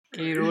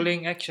Okay,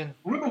 rolling action.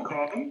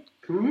 Welcome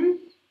to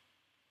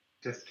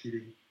Just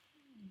Kidding.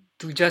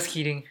 To just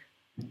kidding.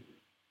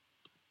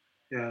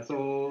 Yeah,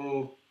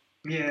 so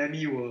me and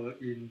Emi were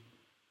in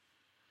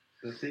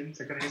the same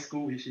secondary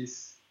school, which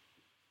is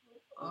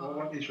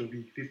what age will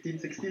be? 15,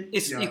 16?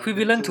 It's Yeah,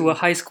 equivalent so to a in,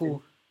 high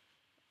school.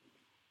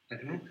 I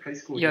don't know, high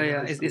school or Yeah, junior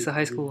yeah, high it's school. a high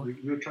I mean, school.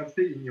 you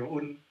translate in your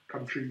own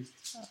country.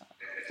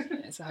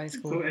 It's a high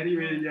school. So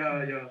anyway,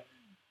 yeah.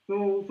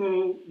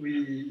 So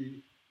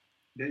we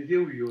that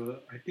year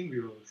I think we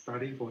were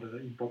studying for the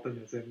important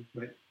exam,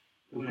 like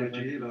to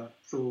graduate lah.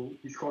 So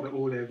it's called the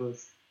O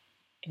levels.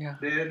 Yeah.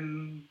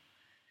 Then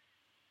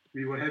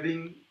we were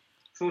having,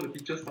 so the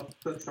teacher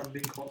started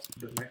something called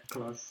the night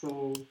class.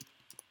 So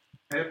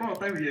at that point of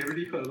time, we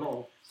already heard a lot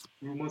of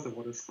rumors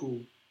about the school,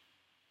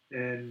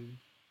 and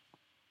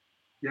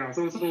yeah,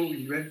 so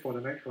we went for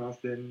the night class.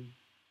 Then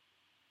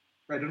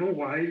I don't know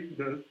why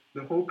the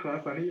whole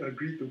class suddenly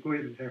agreed to go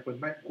and have a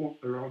night walk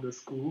around the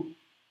school,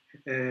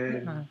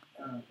 and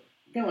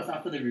that was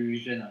after the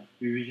revision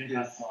yes,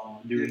 class or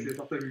during. yes,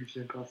 after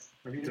revision class.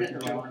 I mean, the That's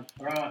teacher. around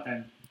what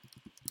time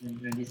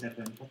when this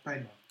happened? What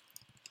time?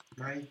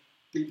 9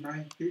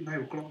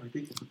 o'clock, I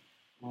think.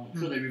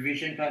 So the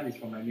revision class is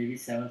from like maybe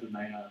 7 to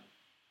 9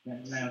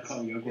 9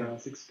 o'clock you go. Yeah,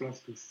 6 plus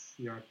to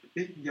yeah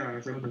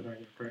 7 to 9,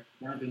 yeah, correct.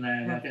 7 to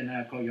 9, after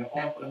 9 o'clock you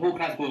all the whole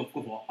class go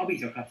for. How big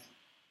is your class?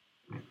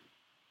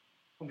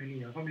 How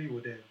many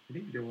were there? I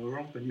think there were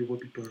around 20 over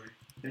people, right?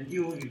 20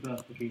 over people.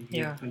 Okay.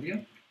 Yeah.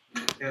 Continue.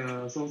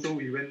 Yeah. So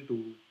we went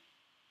to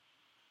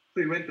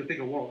take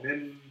a walk.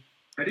 Then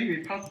I think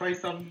we passed by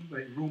some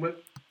like rumored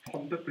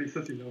haunted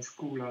places in our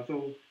school lah.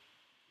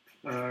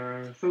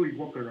 So we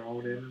walk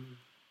around, and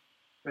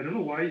I don't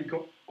know why it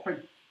got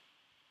quite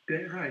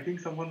bad. Right? I think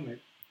someone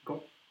like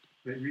got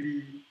like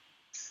really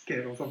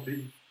scared or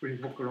something when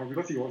he walked around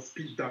because it was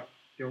pitch dark.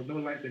 There was no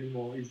lights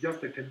anymore. It's just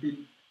the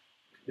canteen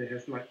that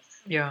has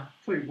lights. Yeah.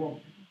 So we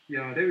walked.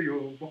 Yeah, then we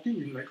were walking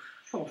in like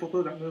sort of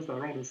total darkness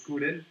around the school.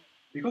 Then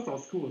because our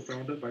school was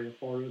surrounded by a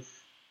forest,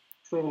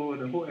 so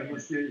the whole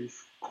atmosphere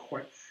is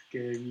quite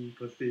scary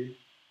per se.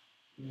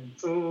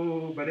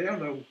 So by the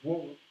end of the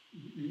walk,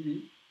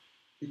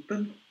 it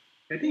turned.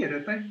 I think at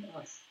the time,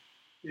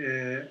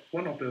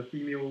 one of the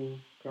female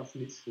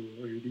classmates were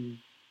already,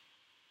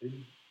 I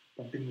think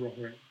something wrong,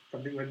 right?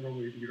 Something went wrong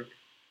already, right?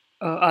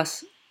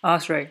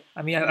 Us, right?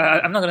 I mean,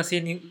 I'm not gonna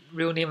say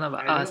real name, but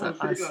I us. don't know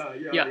how to say lah.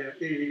 Yeah.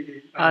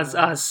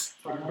 Us.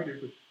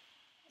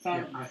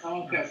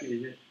 Someone felt it,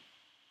 is it?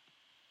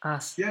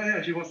 Us.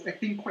 Yeah. She was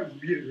acting quite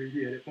weird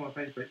already at that point of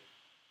time. But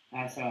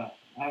Us.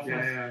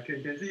 yeah.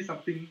 Can see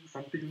something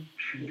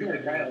triggered. Is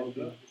it a guy or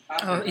girl?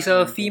 It's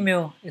a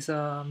female. It's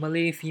a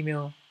Malay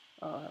female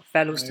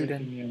fellow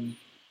student.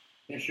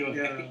 Yeah, she was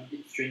acting a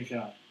bit strange.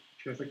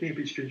 She was acting a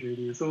bit strange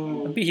already.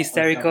 So A bit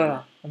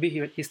hysterical. A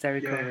bit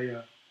hysterical.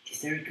 Yeah.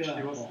 Hysterical.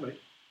 She was like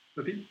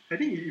a bit. I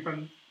think if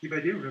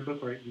I didn't remember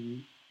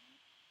correctly,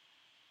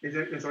 if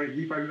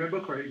I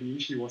remember correctly,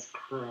 she was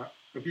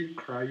a bit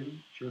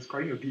crying. She was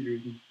crying a bit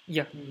already.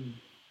 Yeah.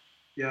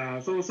 Yeah.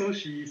 So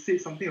she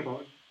said something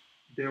about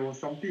there was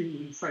something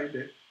inside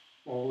that,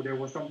 or there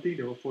was something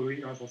that was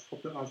following us or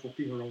spotted us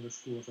walking around the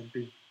school or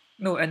something.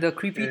 No, and the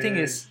creepy thing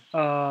is,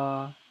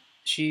 I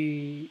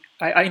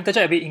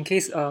interject a bit in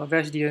case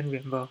Vash didn't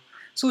remember.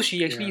 So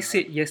she actually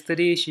said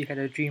yesterday she had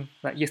a dream,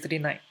 like yesterday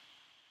night.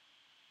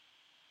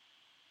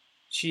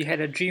 She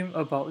had a dream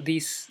about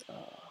this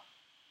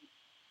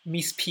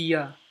Miss P,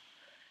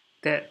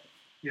 that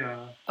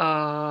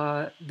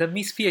the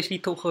Miss P actually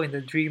told her in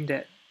the dream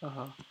that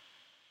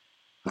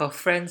her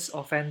friends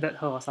offended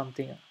her or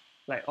something,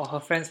 like, or her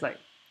friends like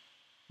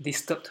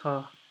disturbed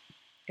her,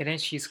 and then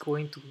she's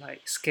going to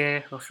like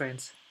scare her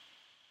friends.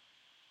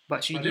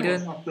 But she didn't.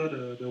 That was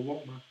after the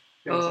walk, ma.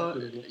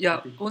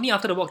 Yeah, only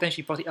after the walk then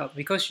she brought it up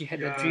because she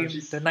had a dream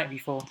the night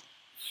before.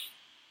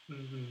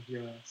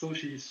 Yeah. So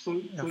she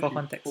for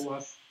context. told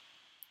us.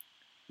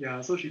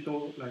 Yeah. So she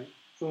told when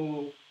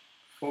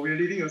we're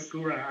leaving a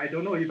school, right? I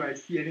don't know if I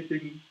see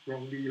anything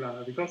wrongly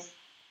lah, because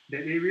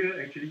that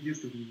area actually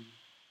used to be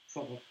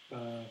sort of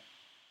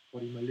for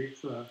the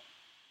Malays lah,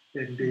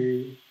 and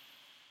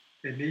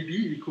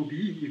maybe it could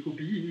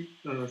be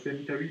a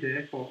cemetery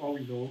there for all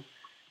we know,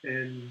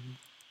 and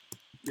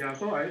yeah.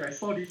 So I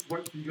saw this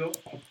white figure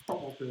on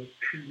top of the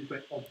tree. It's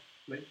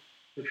like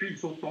the tree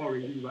is so tall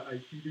already, but I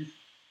see this,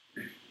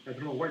 I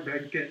don't know, white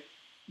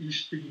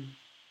blanket-ish thing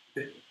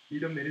that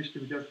didn't manage to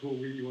just go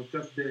away. It was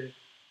just there.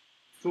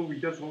 So we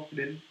just walked,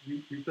 then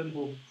we returned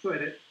home. So at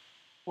that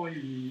point,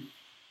 we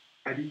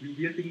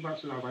didn't think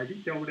much lah, but I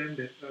did tell them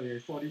that I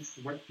saw this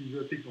white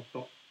figure thing on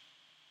top.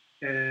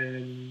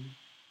 And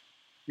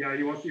yeah,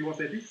 it was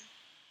at this,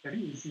 I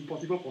think it's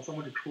impossible for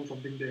someone to throw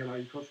something there lah,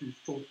 because it's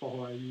so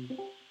tall.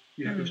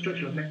 You have to stretch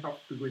your neck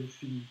up to go and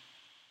see.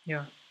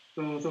 Yeah.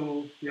 So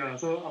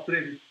after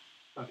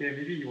that,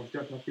 maybe it was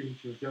just nothing.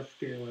 She was just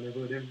scared or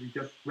whatever. Then we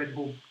just went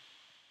home.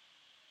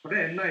 But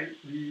then at night,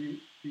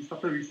 we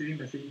started receiving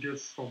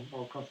messages from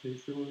our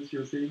classmates. So she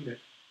was saying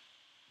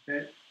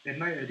that at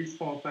night, at this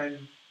point of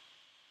time,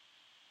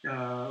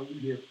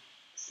 we have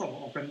sort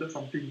of offended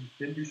something,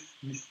 then this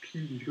Miss P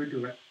is going to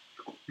like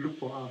look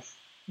for us.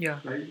 Yeah.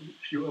 Like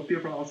she'll appear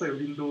from outside your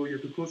window, you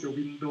have to close your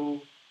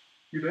window,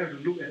 you don't have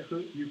to look at her,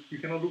 you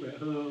cannot look at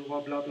her,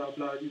 blah blah blah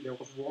blah. There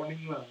was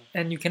warning lah.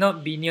 And you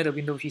cannot be near the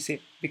window, she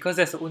said, because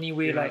that's the only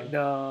way Yeah. like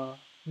the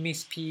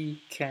Miss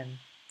P can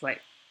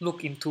like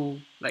look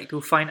into like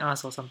to find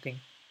us or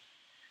something.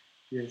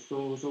 Yeah,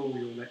 so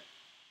we were like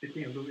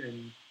taking a look,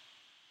 and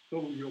so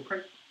we were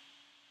quite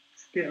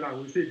scared lah, I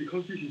would say,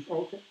 because this is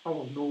out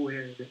of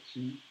nowhere that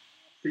she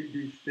said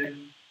this.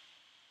 Then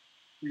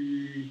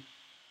we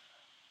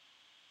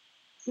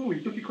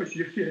took it quite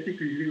seriously. I think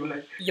we were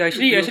like, Yeah,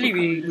 we also actually can't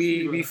really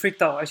we sleep,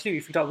 freaked out. Actually we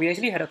freaked out. We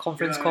actually had a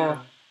conference Yeah,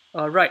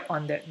 call right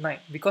on that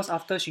night, because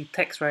after she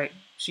texts, right,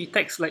 she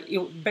texts like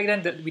back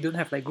then that we don't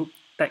have like group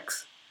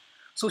text,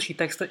 so she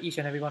texted each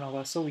and every one of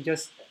us. So we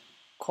just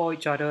call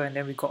each other, and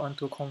then we got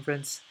onto a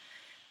conference.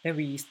 Then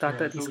we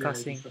started so we were, like,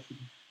 discussing.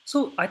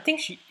 So I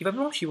think if I'm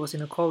wrong, she was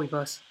in a call with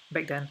us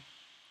back then.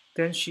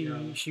 Then she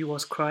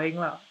was crying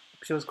lah.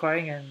 She was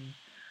crying, and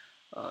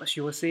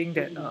she was saying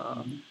that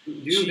Do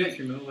you guys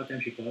remember what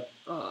time she got?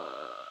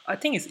 I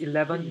think it's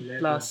 11 11.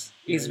 plus.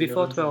 Yeah, It's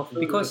before 11 12 something.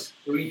 because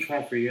Going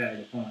 12 already at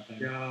the point of time.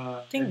 Yeah,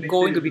 I think and next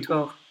going day to be we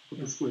go 12.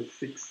 to school at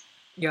 6.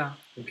 Yeah.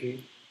 Okay.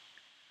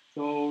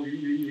 So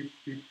we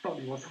thought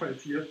it was quite a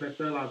serious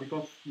matter lah,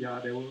 because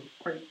there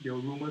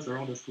were rumors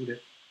around the school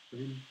that, I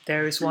mean,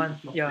 There the is school one.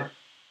 not Yeah. that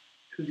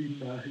clean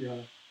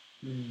yeah.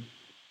 Mm.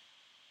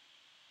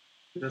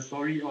 The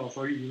story,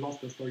 we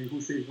lost the story.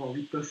 Who said?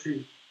 Victor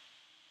said.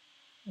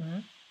 Mm-hmm.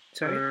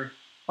 Sorry.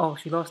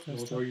 She lost her.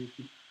 Sorry.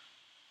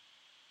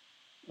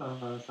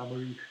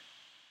 Summary.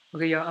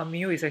 Okay, yeah.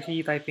 Amiyu is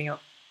actually typing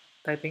out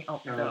Okay.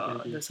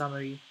 the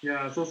summary.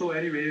 Yeah. So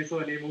anyway,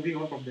 moving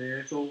on from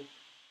there. So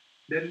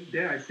then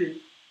I said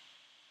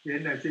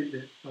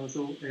that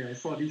also I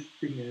saw this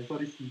thing, and I saw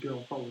this figure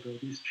on top of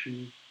this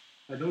tree.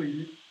 I don't know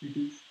if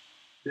it's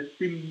that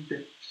thing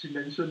that she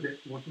mentioned that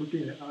was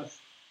looking at us.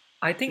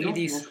 I think it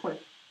is. It was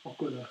quite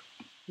awkward lah.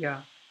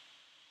 Yeah.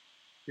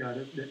 Yeah,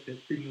 that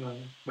thing lah.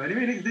 But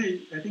anyway, next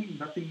day I think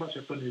nothing much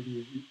happened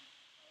already.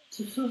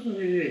 So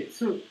wait.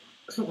 So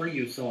only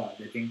you saw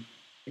that thing?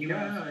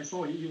 I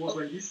saw it. It was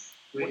like this.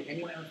 Wait,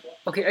 anyone else saw?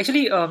 Okay,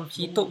 actually,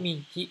 he told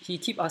me he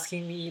keep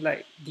asking me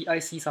like, did I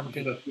see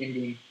something?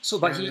 So,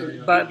 but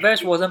but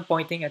Vash wasn't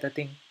pointing at the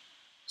thing.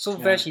 So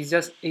Vash is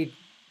just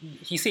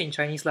he said in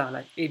Chinese lah,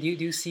 like, do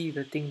you see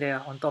the thing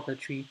there on top of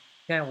the tree?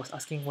 Then I was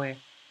asking where.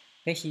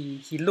 Then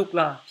he looked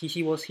lah.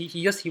 He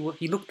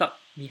looked up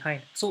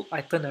behind. So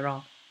I turned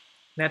around.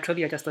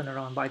 Naturally, I just turned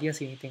around, but I didn't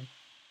see anything.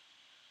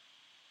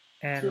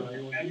 And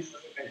it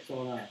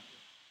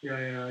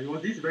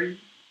was this.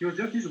 It was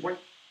just this white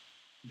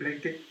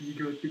blanket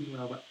figure thing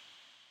lah. But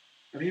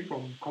I mean,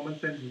 from common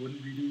sense, you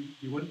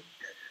won't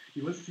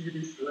see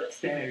this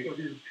thing of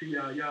this tree.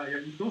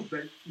 It's those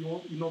like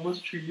enormous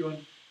tree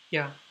one.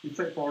 Yeah.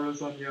 Inside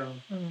forest one, yeah.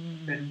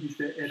 Mm-hmm. And it's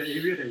at the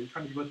area that we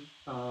can't even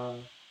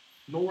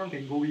no one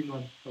can go in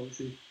one, I would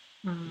say.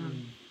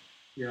 Mm-hmm.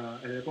 Yeah,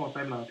 at that point of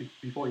time lah,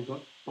 before it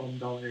got torn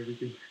down and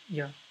everything.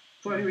 Yeah.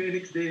 So anyway,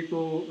 next day,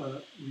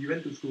 we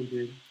went to school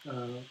again.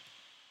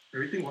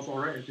 Everything was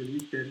alright actually.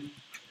 Then,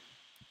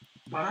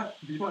 but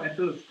before I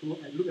entered the school,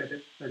 I looked at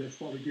the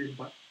spot again.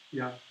 But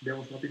yeah, there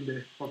was nothing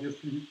there,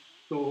 obviously.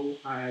 So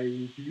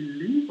I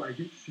believe I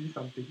did see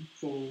something.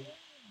 So,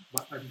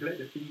 but I'm glad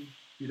the thing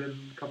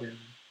didn't come and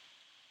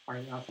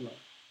find us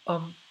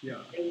lah.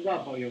 Yeah. And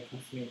what about your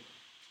classmate?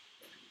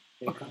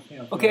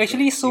 Okay,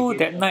 actually, so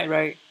that night,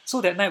 right? So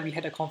that night we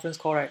had a conference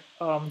call, right?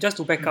 Just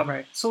to back up,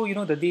 right? So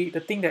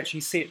the thing that she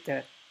said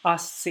that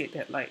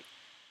like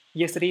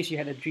yesterday she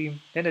had a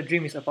dream. Then the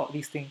dream is about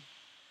this thing.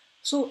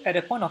 So at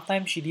the point of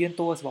time, she didn't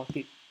tell us about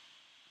it.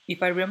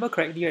 If I remember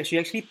correctly, right, she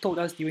actually told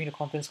us during the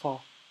conference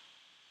call.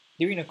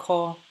 During the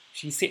call,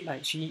 she said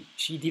like she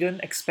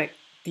didn't expect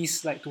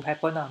this like to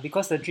happen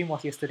because the dream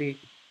was yesterday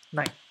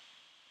night.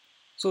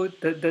 So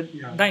the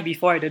night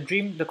before,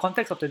 the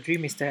context of the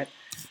dream is that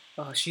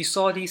she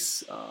saw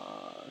this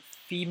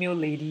female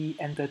lady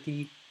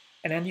entity,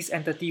 and then this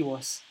entity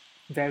was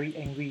very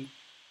angry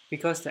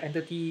because the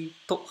entity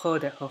told her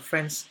that her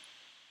friends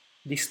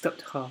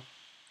disturbed her,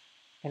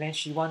 and then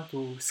she want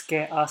to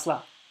scare us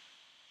lah.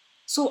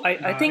 So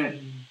I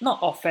think not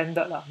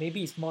offended lah.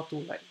 Maybe it's more to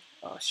like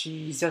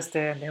she's just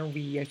there, and then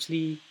we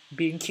actually,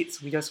 being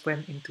kids, we just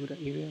went into the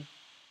area.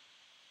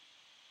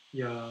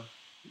 Yeah,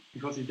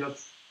 because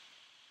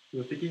we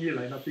were taking it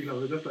like nothing. We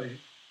were just like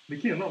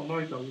making a lot of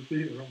noise, I would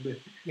say, around there.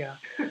 Yeah.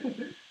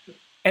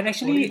 And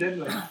actually, then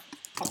like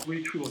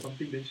halfway through or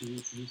something, then she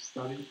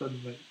started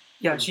turning like.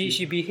 Yeah,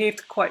 she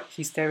behaved quite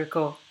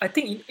hysterical. I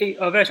think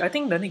Vash, I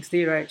think the next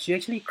day, right, she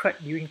actually cried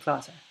during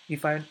class.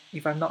 If I'm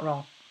not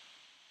wrong.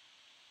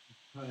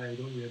 I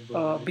don't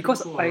remember.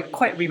 Because I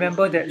quite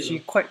remember that she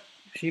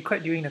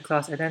cried during the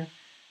class, and then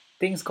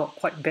things got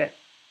quite bad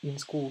in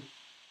school.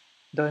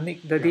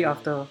 The day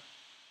after,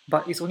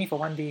 but it's only for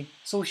one day.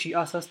 So she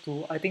asked us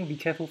to, I think, be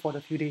careful for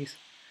the few days.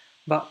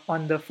 But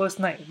on the first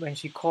night when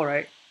she called,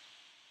 right,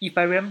 if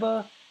I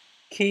remember,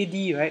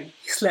 KD, right,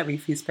 he slept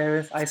with his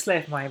parents. I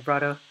slept with my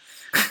brother.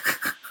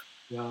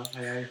 Yeah,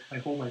 I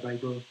hold my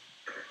Bible.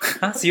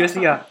 Huh?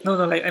 Seriously?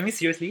 No, like, I mean,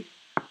 seriously?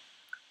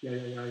 Yeah.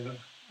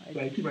 Like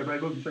I keep my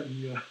Bible beside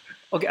me.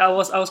 Okay, I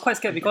was quite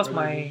scared I keep because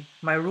my Bible.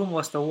 my room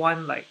was the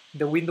one, like,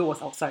 the window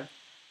was outside.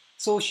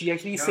 So she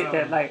actually said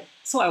that, Yeah. like,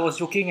 so I was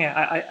joking,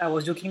 I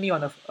was jokingly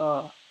on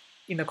the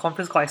in the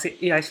conference call. I said,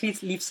 I actually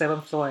live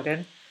 7th floor,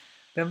 and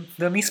then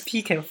the Miss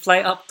P can fly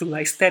up to,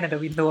 like, stand at the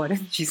window, and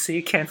then she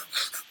say can.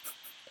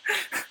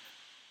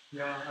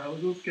 Yeah, I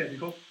also scared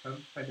because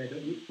I'm at the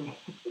 8th floor.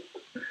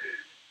 Yeah.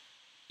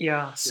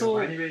 Yeah, but So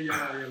anyway,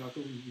 yeah. So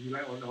we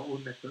rely on our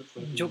own methods to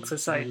jokes deal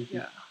aside, with it.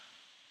 yeah.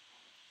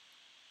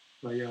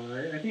 But yeah,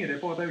 I think at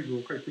that point of time we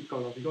were quite freaked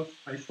out because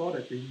I saw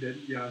that thing.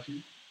 Then yeah,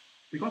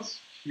 because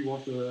she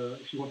was a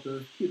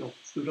kid of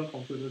student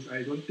councillors.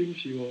 I don't think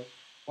she will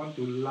want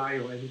to lie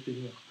or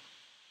anything.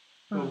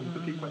 So we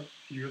took it Mm-hmm. quite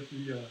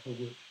seriously. Her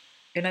words.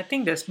 And I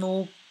think there's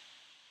no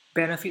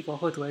benefit for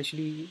her to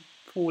actually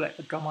pull, like,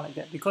 a drama like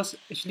that, because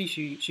actually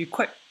she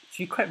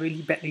cried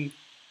really badly.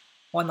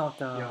 One of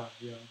the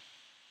Yeah.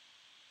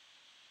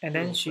 And So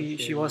it then was quite she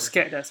scary. was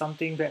scared that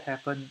something bad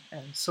happened,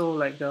 and so,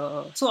 like,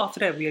 so after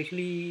that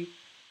we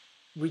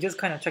just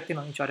kind of checked in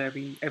on each other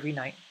every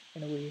night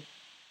in a way.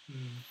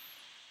 Mm.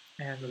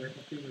 And So like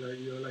I think like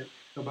we were like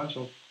a bunch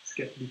of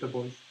scared little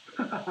boys.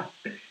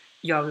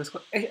 yeah,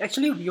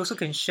 actually we also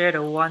can share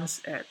the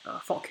ones at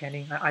Fort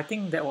Canning. I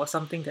think that was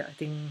something that I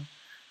think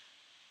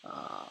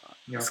uh,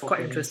 Yeah, was Fort quite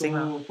Canning. interesting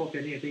lah. So Fort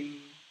Canning, I think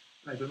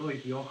I don't know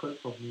if you all heard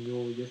from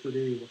Neo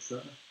yesterday.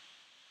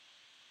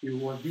 It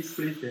was this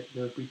place that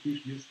the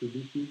British used to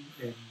live in,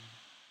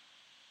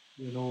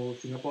 and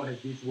Singapore has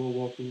this World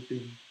War II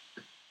thing.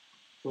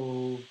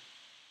 So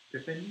I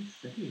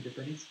think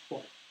Japanese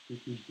fought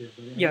British there,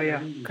 but I Yeah,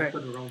 mean it correct.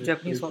 happened around that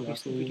Japanese place for lah.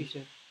 So British.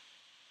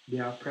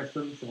 there are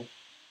presence of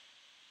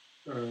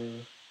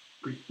uh,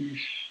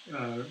 British,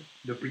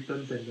 the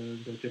Britons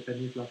and the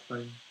Japanese last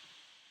time.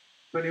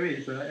 So anyway,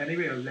 it's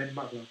anyway a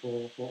landmark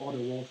for all the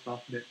war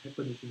stuff that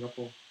happened in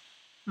Singapore.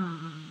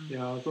 Mm.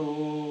 Yeah,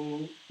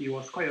 so it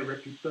was quite a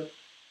reputed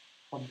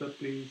haunted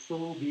place.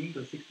 So being the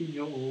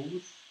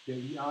 16-year-olds that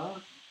we are,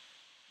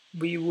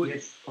 We would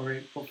yes,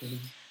 correct, Fort Canning.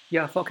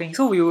 Yeah, Fort Canning.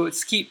 So we would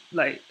skip,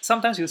 like,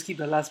 sometimes we'll skip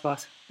the last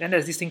bus. Then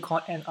there's this thing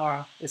called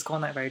NR. It's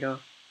called Night Rider.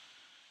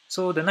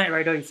 So the Night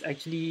Rider is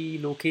actually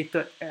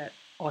located at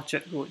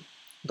Orchard Road,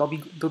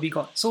 Dhoby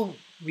Ghaut. So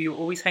we will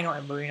always hang out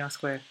at Marina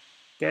Square.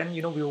 Then,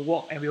 we'll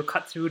walk and we'll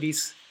cut through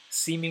this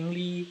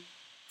seemingly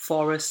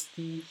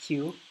foresty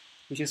hill,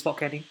 which is Fort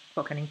Canning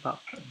Park,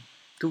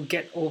 to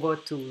get over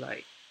to,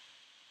 like,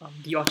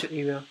 the Orchard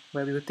area,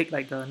 where we will take,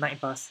 like, the night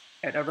bus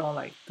at around,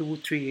 like, 2,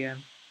 3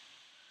 a.m.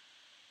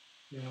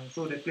 Yeah,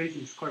 so that place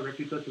is quite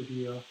reputed to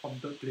be a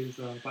haunted place.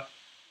 But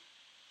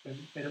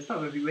at the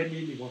start when we went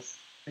in, it was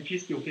actually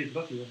still okay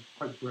because it was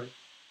quite bright.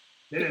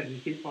 Then as we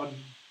head on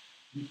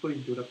deeper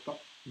into the park,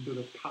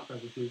 I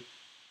would say,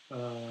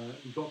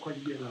 it got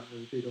quite weird. I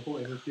would say the whole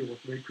atmosphere was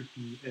very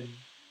creepy. And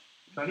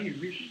suddenly we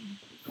reached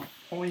a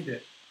point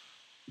that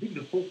I think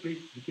the whole place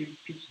became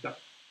pitch dark.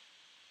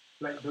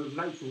 Like the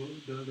lights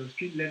the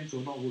street lamps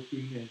were not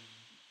working, and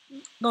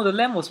No, the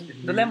lamp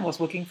we, was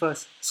working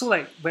first. So,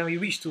 like, when we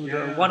reached to the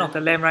yeah, one of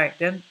then the lamp, right,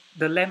 then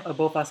the lamp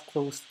above us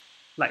closed,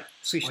 like,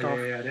 switched off.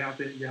 then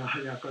after yeah,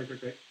 correct.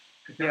 Then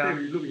after Yeah.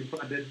 we look in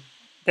front,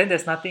 Then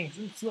there's nothing.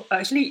 So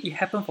actually, it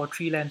happened for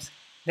 3 lamps.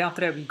 Then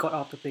after that, we got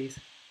out of the place.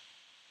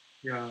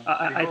 yeah,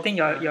 I because think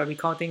you're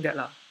recounting that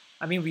lah.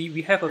 I mean,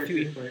 we have a yes,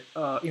 few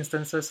correct.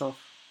 instances of.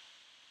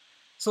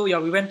 So yeah,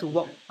 we went to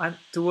walk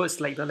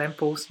towards, like, the lamp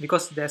post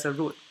because there's a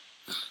road.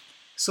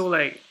 So,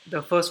 like,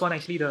 the first one,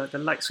 actually the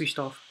light switched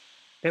off.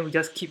 Then we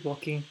just keep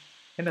walking.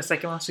 Then the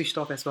second one switched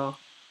off as well.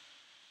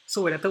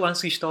 So when the third one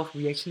switched off,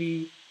 we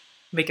actually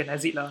make an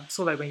exit lah.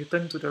 So, like, when you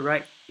turn to the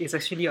right, it's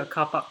actually a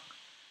car park,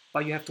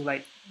 but you have to,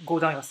 like, go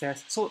down your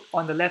stairs. So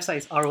on the left side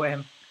is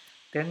ROM.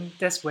 Then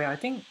that's where I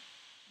think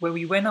when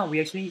we went out, we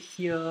actually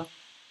hear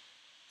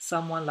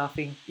someone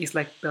laughing. It's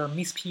like the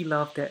Miss P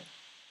laugh that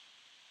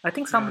I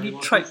think Yeah, somebody it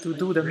was tried this to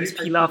do the very Miss P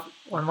hyper laugh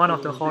on one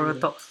of the laughter, horror yeah.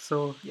 talks.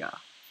 So yeah.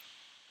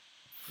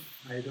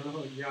 I don't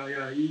know.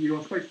 Yeah. It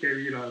was quite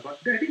scary lah. But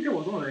I think that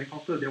was one of the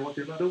encounter. There was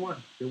another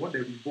one, the one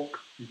that we walked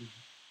in.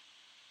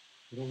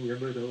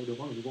 Remember the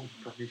one we walked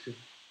in Carnation.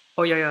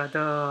 Oh yeah.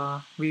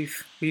 The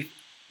with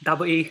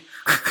double A.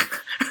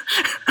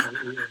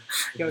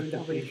 Yeah, with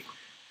double A.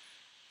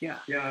 Yeah.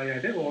 Yeah.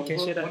 That was can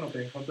share that. one of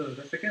the encounters.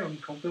 The second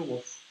encounter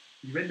was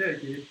we went there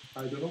again.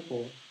 I don't know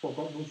for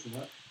God knows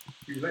what.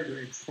 We like to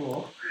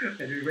explore,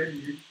 and we went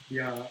in.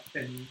 Yeah,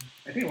 and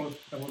I think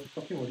I was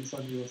talking about this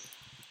one.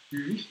 We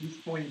reached this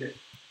point that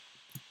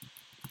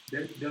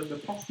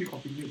the talk still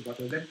continues, but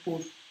the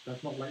lamppost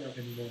does not light up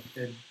anymore,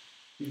 and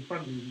in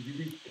front we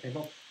really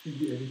cannot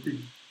see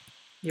anything.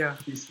 Yeah.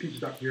 It's pitch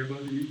dark.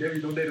 Remember, then we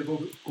don't dare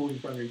to go in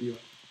front already. Right?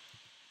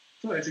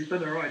 So as we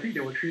turn around, I think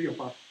there were 3 of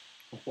us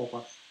or 4 of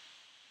us.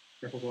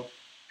 I forgot.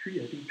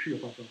 I think 3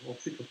 of us or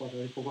 6 of us.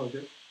 I forgot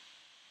that.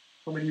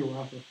 How many of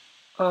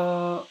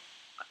us?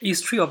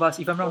 It's 3 of us.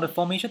 If I'm wrong, the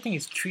formation thing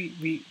is 3.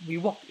 We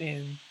walked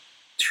in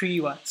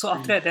 3 what. So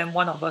after that, then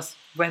one of us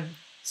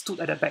stood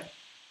at the back.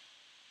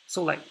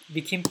 So like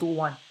became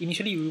 2-1.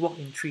 Initially we walked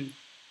in 3.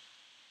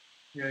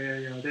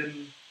 Yeah.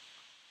 Then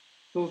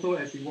so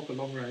as we walk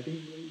along, right, I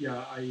think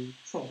I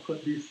sort of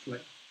heard this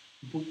like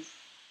boots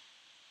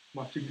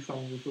marching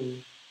sound also.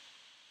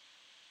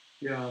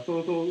 Yeah, so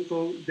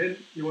then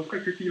it was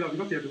quite creepy lah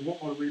because you have to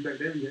walk all the way back.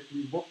 Then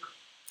we walk,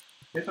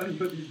 then suddenly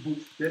we heard these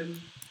boots. Then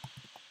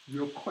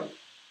we were quite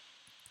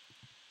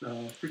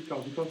freaked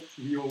out because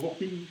we were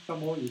walking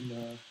somewhere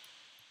in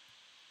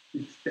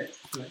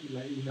steps, like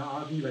in the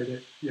army like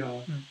that.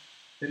 Yeah.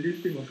 And this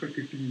thing was quite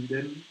creepy.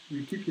 Then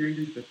we keep hearing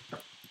this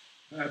stuck.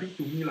 I think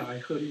to me I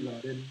heard it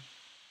then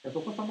I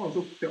thought someone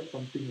also felt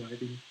something I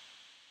think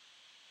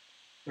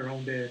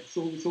around there.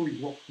 So we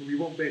walk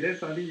back. Then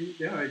suddenly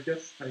I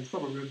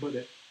sort of remember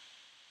that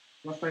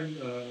last time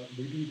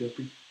maybe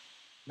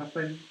last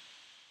time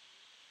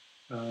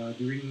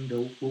during the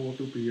World War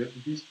II period,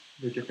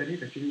 the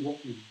Japanese actually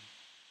walk in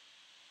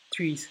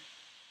Trees.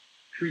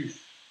 trees.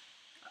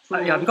 So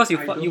yeah, because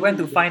you went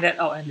to find that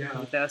out and you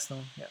let us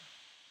know. Yeah.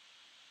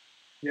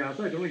 Yeah,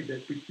 so I don't know if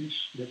that it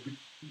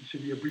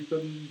should be a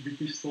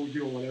British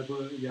soldier or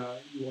whatever. Yeah,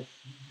 he was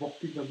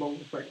walking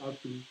alongside us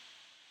to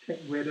check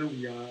whether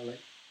we are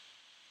like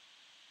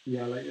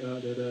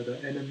the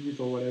enemies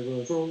or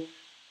whatever. So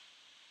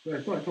I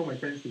told my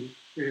friends to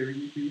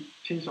we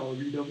change our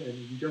rhythm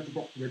and we just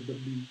walk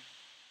randomly.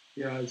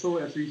 Yeah, so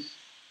as we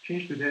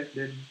change to that,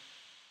 then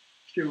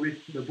straight away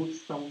the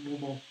boots sound no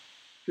more.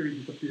 Straight away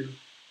disappear.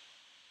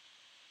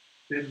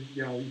 Then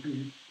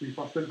we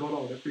faster got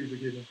out of that place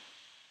again.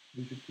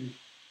 Basically.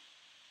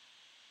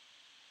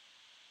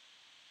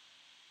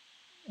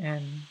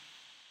 And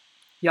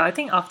yeah, I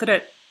think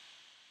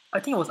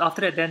it was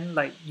after that then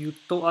like you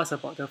told us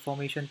about the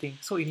formation thing.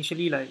 So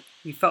initially like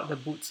we felt the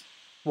boots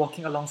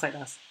walking alongside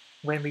us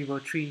when we were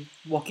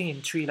walking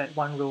in 3 like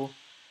one row.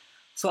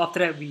 So after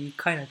that we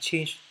kind of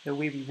changed the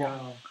way we walk.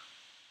 Yeah.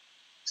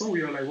 So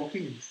we were like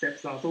walking in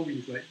steps lah. So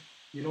it's like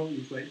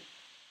it's like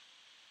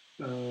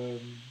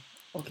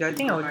okay, I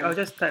think I'll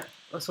just type.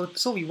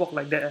 So we walk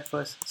like that at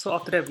first. So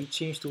after that we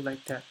changed to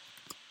like that.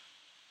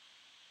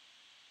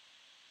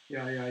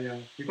 Yeah.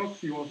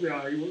 Because we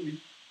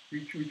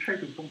tried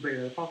to talk back.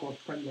 The path was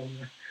quite long.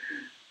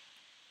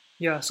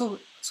 Yeah, so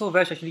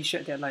Vash actually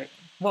shared that like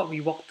what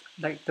we walked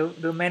like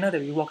the manner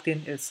that we walked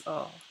in is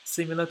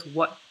similar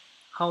to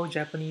how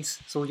Japanese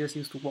soldiers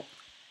used to walk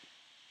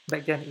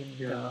back then in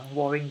the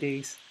warring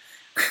days.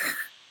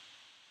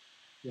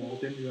 Yeah,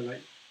 then we were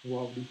like,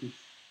 wow, this is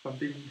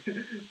something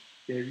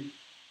scary.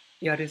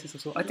 Yeah, this is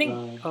also. I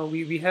think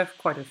we have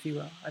quite a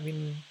few. I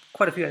mean,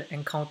 quite a few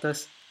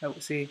encounters. I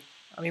would say.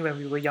 I mean, when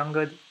we were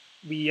younger,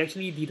 we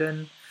actually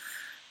didn't.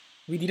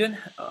 We didn't.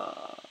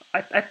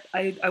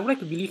 I would like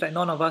to believe like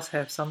none of us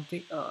have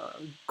something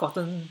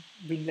gotten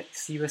really like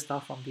serious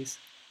stuff from this.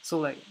 So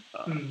like,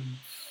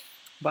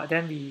 but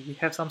then we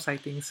have some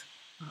sightings.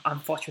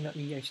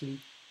 Unfortunately,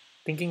 actually,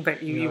 thinking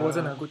back, it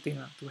wasn't a good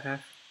thing to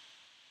have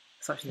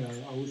such things.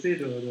 Yeah, I would say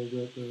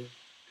the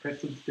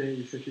presence there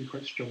is actually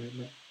quite strong at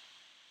night.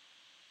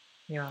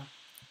 Yeah.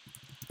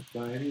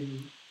 But I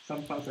mean,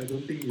 some parts I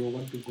don't think you'll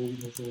want to go in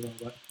also lah.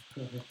 But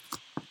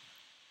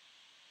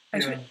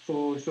actually, yeah,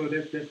 so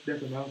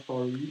that's another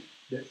story.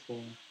 That's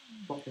for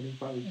Fort Canning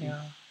part.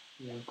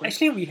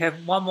 Actually, we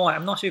have one more.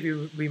 I'm not sure if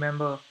you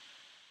remember,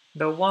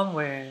 the one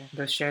where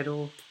there's a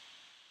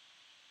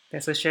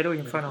shadow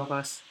in front of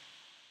us.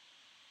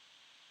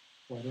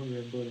 Oh, I don't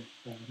remember.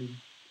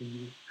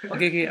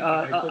 Okay.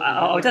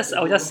 I'll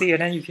just say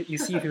and then you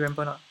see if you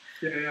remember or not.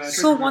 Yeah,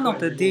 so one of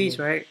the days,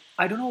 right?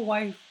 I don't know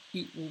why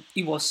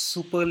it was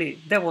super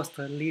late. That was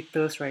the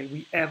latest, right?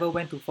 We ever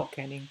went to Fort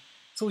Canning.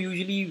 So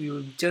usually we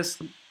will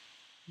just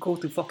go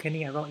to Fort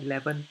Canning around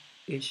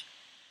 11-ish.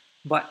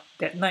 But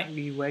that night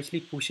we were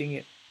actually pushing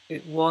it.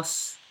 It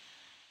was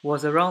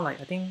around like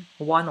I think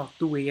 1 or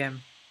 2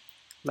 a.m.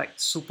 Like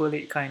super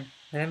late kind.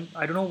 And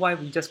I don't know why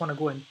we just want to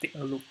go and take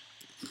a look.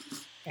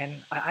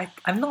 And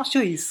I'm not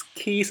sure it's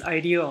K's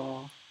idea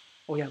or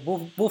yeah,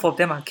 both of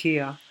them are K.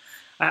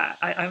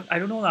 I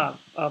don't know lah.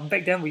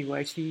 Back then we were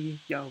actually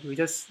we were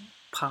just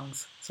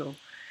punks. So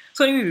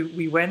anyway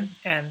we went,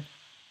 and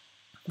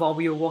while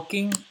we were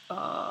walking,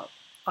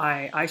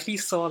 I actually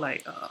saw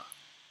like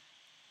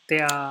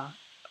there are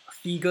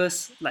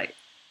figures like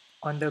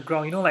on the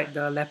ground. You know, like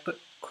the leopard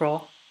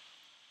crawl.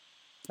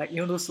 Like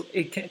those.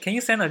 Can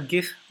you send a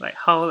GIF like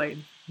how like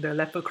the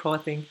leopard crawl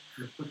thing?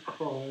 Leopard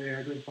crawl,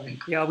 yeah, go and find.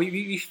 Yeah,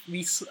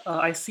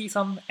 I see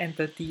some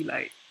entity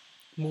like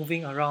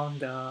moving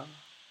around the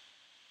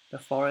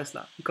forest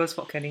lah, because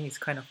Fort Canning is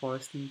kind of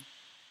foresty.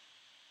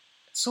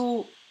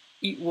 So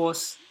it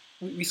was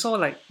we saw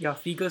like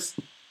figures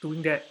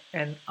doing that,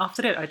 and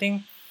after that I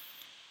think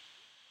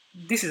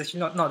this is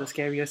actually not the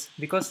scariest,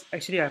 because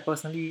actually I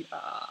personally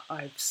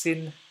I've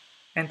seen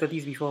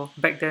entities before.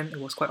 Back then it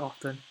was quite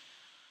often,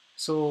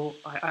 so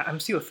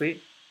I'm still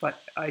afraid,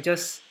 but I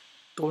just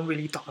don't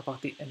really talk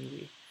about it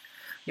anyway.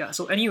 Yeah,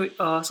 so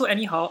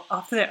anyhow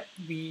after that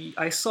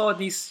I saw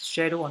this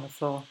shadow on the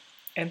floor,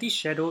 and this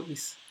shadow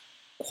is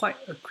quite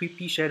a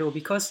creepy shadow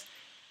because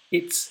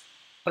it's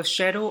a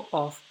shadow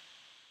of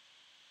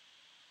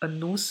a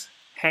noose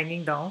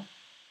hanging down,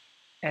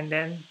 and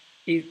then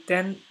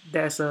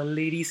there's a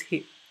lady's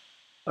head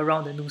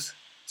around the noose.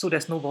 So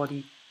there's no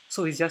body.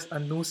 So it's just a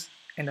noose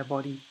and a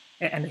body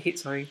and a head,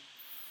 sorry.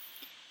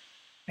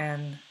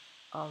 And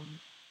um,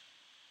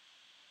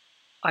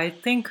 I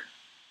think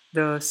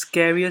the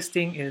scariest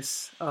thing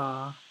is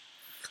the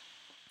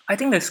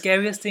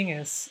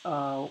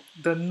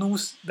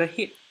noose, the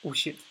head. Oh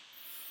shit!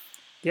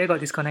 Did I got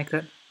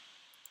disconnected?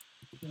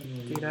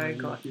 Did I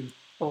got?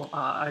 Oh,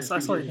 I saw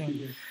the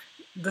thing.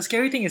 The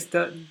scary thing is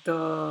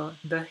the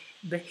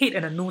head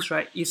and the noose,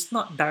 right, is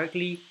not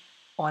directly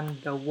on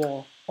a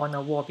wall,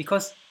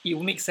 because it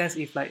will make sense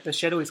if like the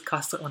shadow is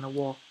casted on a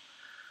wall.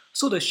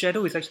 So the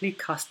shadow is actually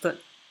casted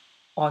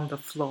on the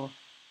floor,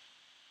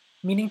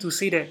 meaning to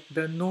say that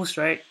the nose,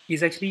 right,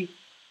 is actually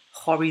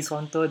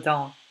horizontal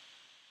down,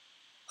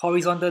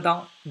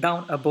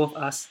 down above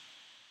us,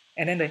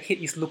 and then the head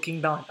is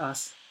looking down at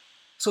us.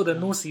 So the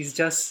nose is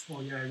just Oh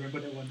yeah, I remember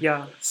that one.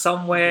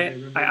 somewhere.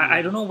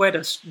 I don't Yeah. know where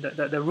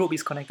the rope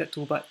is connected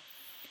to, but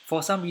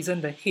for some reason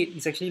the head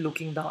is actually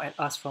looking down at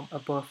us from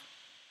above.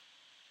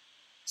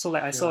 So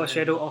like I saw a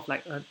shadow of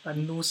like a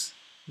nose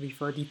with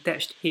a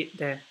detached head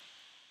there.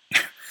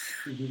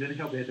 It didn't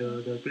help that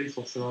the place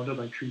was surrounded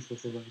by trees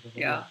also. Right?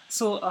 Yeah.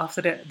 So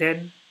after that,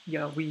 then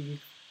yeah, we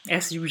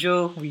as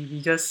usual we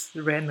just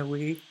ran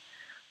away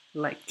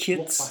like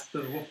kids.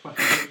 Walk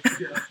faster.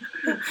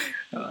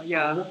 Yeah.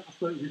 Yeah. Walk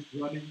faster is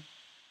running.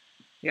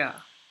 Yeah.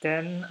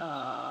 Then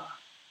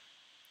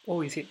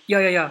oh, is it?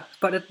 Yeah.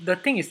 But the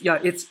thing is, yeah,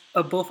 it's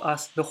above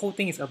us. The whole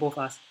thing is above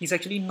us. It's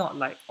actually not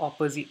like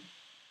opposite,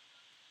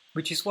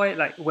 which is why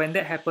like when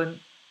that happened,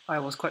 I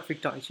was quite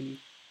freaked out actually.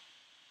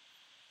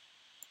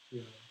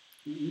 Yeah.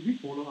 It did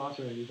follow us,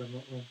 right? If I'm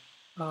not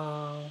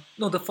wrong.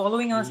 No, the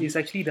following us is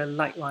Really? actually the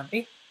light one.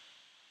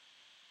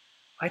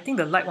 I think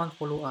the light one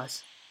follow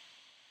us.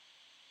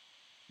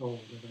 Oh,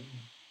 the right one.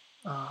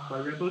 Uh, But I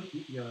remember,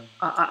 yeah,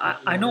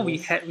 I know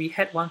there was. we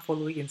had one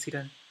following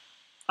incident.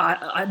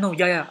 I no,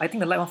 yeah. I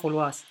think the light one follow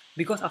us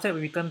because after that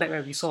when we turned back,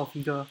 right, we saw a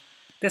figure.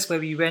 That's where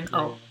we ran Yeah,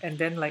 out, and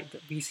then like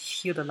we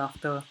hear the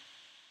laughter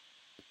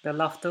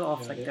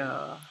of yeah, like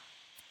that.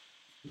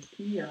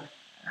 the Yeah.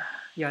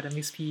 yeah, the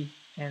Miss P,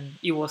 and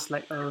it was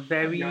like a Yeah, it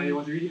very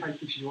was really high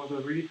pitched. It was a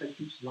really high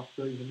pitched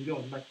laughter in the middle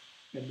of the night,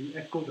 and it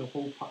echoed the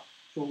whole park.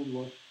 So it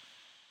was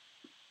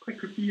quite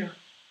creepy, yeah.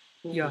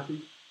 So to yeah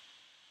say.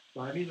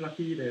 But I mean,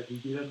 lucky that we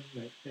didn't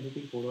like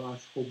anything follow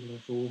us home.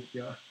 So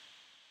yeah.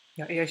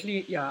 yeah. It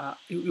actually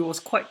it was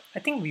quite. I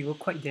think we were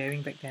quite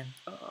daring back then.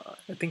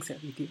 The things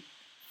that we did.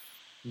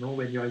 You know,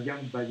 when you are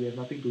young but you have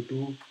nothing to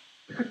do.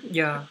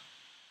 Yeah.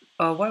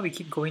 Why we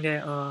keep going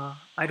there?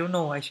 I don't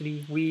know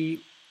actually.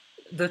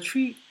 The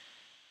tree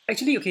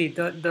actually okay.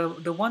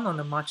 The one on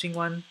the marching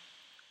one,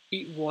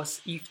 it was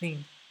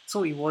evening,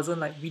 so it wasn't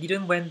like we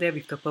didn't went there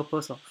with the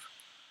purpose of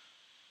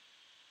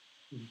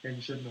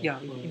Intention of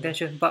with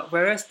intention. But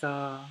whereas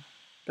the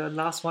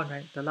last one,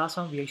 right, the last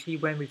one we actually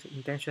went with the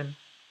intention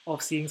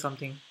of seeing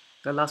something.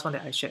 The last one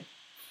that I shared.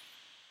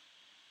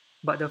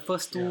 But the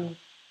first yeah.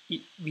 two,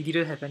 we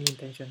didn't have any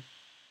intention.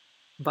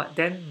 But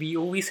then we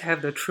always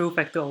have the thrill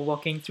factor of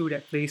walking through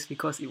that place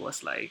because it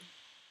was like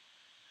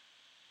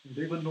You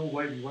don't even know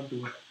why we want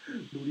to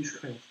do this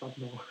kind of stuff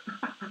now.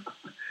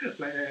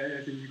 Like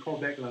as you recall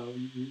back,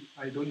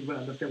 I don't even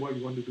understand why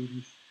we want to do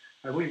this.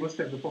 I won't even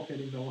step the Fort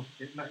Canning now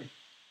at night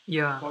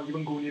yeah. or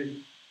even go near it.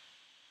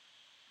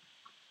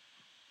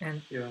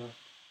 And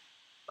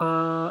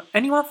Yeah.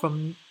 anyone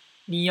from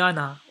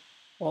Niana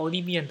or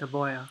only me and the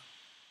boy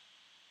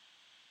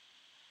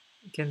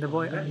can the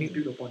boy Ngee is unmute?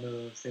 built upon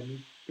a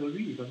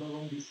cemetery, if I'm not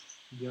wrong, this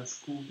their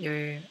school.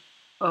 Yeah.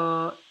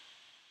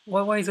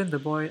 Why isn't the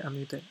boy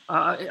unmuted?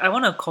 I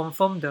want to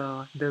confirm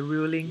the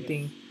railing Yes.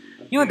 thing.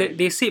 You know Okay.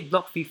 they said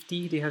block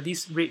 50 they have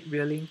this red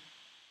railing.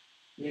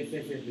 Yes,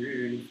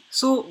 really.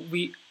 So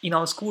we in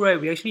our school, right,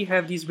 we actually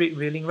have this red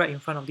railing right in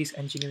front of this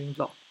engineering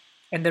block,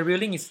 and the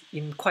railing is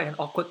in quite an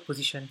awkward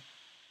position.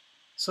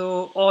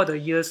 So all the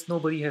years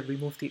nobody have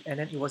removed it, and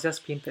then it was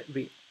just painted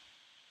red.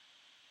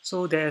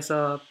 So there's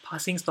a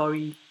passing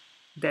story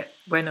that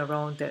went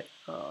around that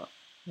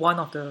one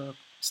of the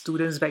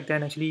students back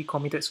then actually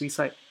committed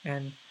suicide,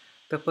 and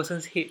the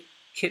person's head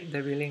hit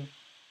the railing,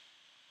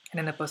 and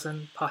then the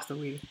person passed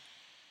away.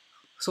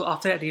 So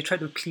after that, they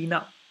tried to clean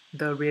up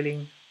the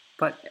railing,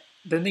 but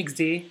the next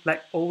day,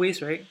 like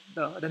always, right?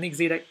 The next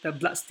day, like the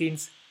blood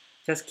stains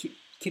just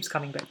keeps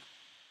coming back.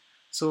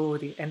 So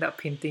they end up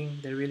painting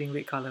the railing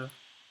red color.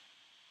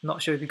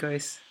 Not sure if you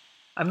guys,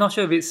 I'm not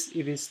sure if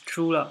it's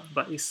true lah,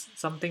 but it's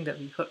something that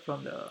we heard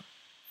from the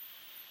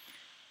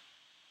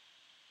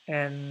Oh,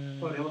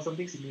 and there was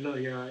something similar.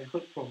 Yeah, I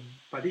heard from,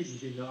 but this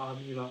is in the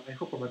army lah. I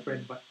heard from my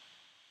friend, but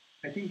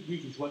I think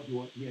this is what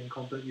he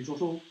encountered. It's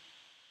also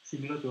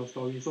similar to a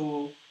story.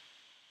 So,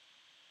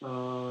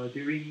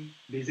 during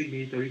basic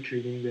military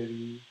training, where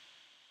we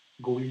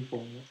go in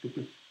for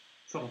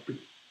sort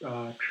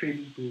of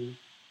train to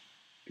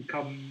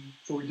become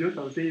soldiers,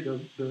 I would say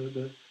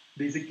the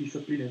basic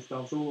discipline and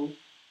stuff. So,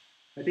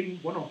 I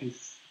think one of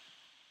his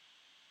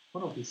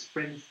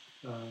friends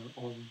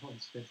on not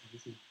friends,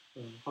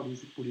 how do you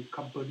say, put it,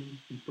 company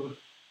people.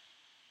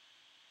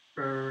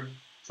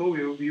 So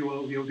we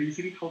were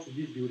basically housed in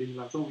this building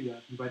lah. So we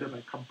are divided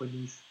by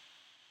companies.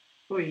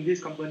 So in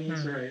these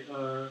companies, Mm. right,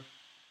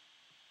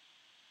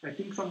 I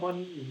think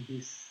someone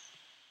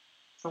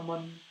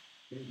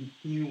that he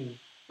knew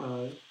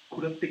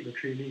couldn't take the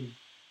training.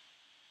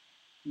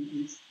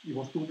 It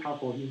was too tough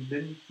for him.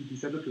 Then he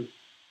decided to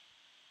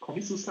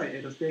commit suicide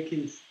at the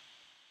staircase,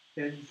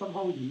 and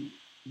somehow he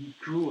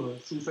drew a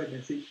suicide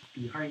message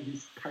behind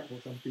this pipe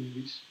or something.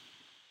 Which,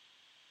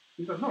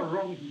 if I'm not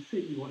wrong, he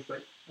said it was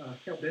like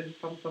help. Then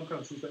some kind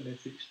of suicide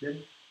message.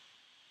 Then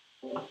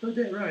after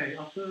that, right,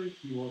 after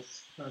he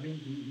was, I mean,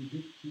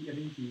 he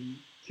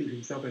killed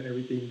himself and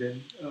everything.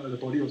 Then the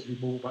body was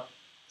removed, but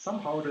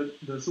somehow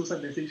the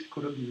suicide message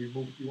couldn't be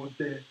removed. It was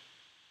there,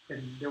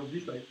 and there was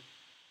this like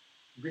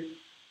red,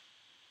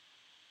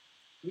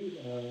 red,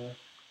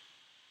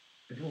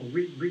 I don't know,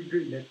 red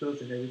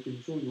letters and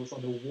everything. So it was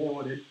on the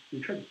wall. Then they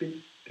tried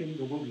to paint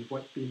it over with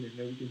white paint and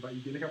everything, but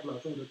it didn't help lah.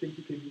 So the thing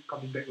kept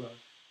coming back lah,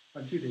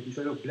 until they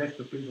decided to bless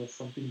the place or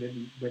something. Then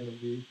it went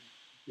away.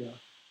 Yeah.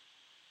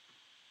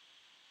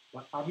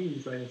 But army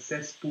is like a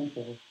cesspool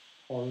for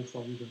horror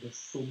stories, and there's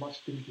so much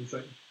things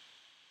inside.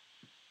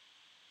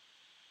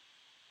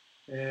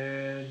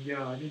 And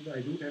yeah, I mean,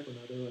 I do have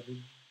another. I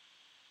mean,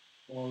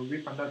 or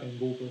Red Panda can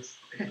go first.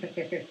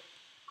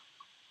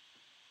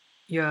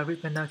 Yeah,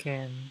 Red Panda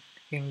can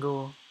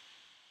go.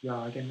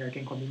 Yeah, I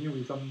can continue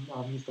with some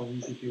army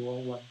stories if you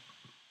all want.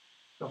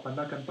 The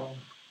Panda can talk.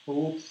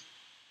 Oops.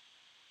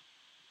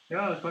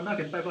 Yeah, Panda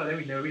can type out, then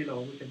we narrate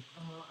or we can.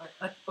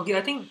 Okay,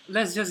 I think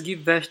let's just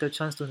give Vash the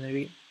chance to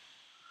narrate.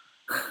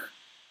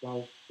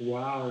 Wow,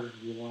 wow,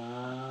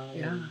 wow.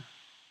 Yeah.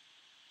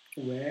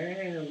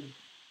 Well.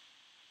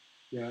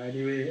 Yeah,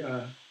 anyway,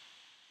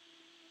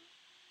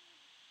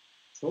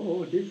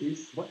 so this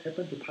is what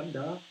happened to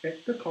Panda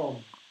at the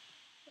com.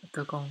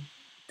 Tekong. I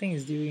think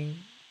it's during.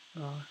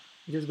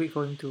 Just wait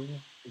for him to.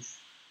 It's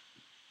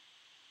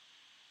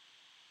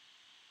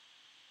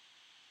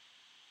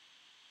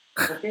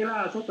okay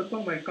lah, so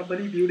Tekong, my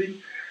company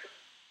building.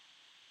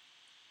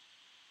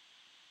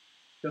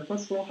 The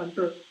first floor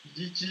hunted.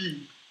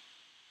 GG.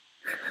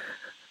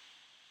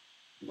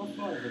 What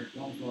floor is the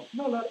ground floor?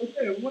 No lah,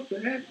 okay, what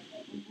the heck?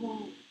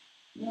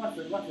 What's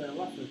the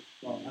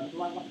floor?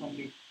 What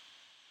company?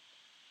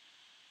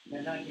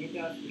 Then can you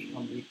tell us which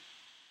company?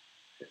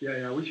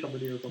 Yeah, which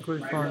company you from?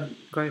 Griffon.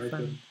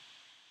 Griffon.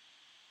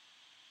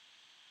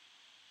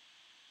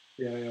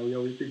 Yeah, we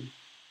are waiting.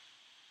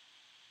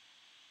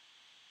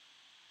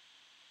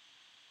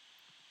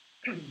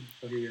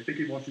 Okay, take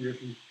it more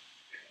seriously.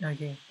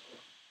 Okay.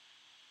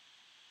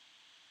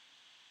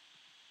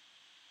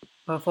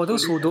 For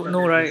those who don't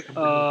know, right,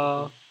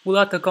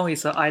 Pulau Tekong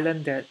is an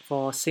island that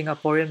for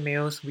Singaporean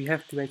males we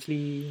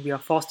are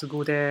forced to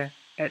go there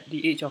at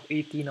the age of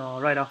 18 or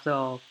right after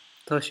our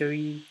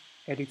tertiary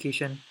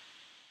education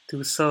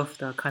to serve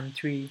the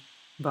country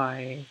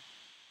by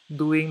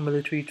doing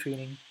military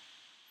training.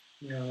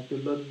 Yeah, to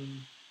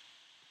learn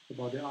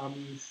about the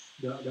armies,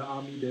 the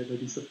army, the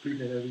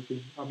discipline and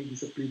everything, army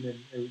discipline and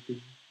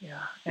everything.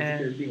 Yeah, Basically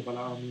and everything about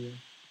the army.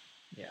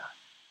 yeah,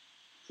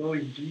 So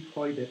in G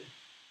Koi, that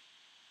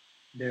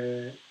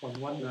there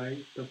on one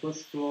night, the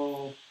first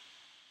floor,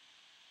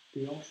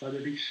 they all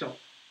suddenly shout,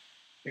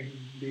 and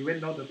they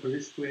went down the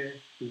parade square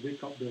to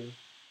wake up the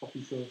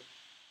officer.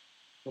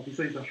 The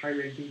officer is a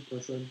high-ranking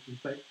person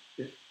inside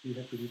that you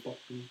have to report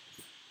to.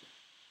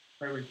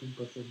 High-ranking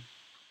person,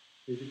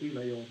 basically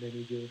like your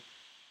manager,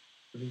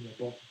 I mean your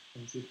boss,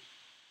 I say.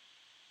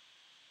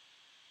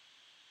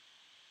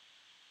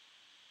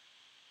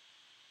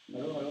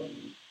 Hello,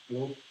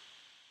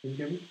 can you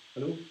hear me?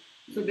 Hello.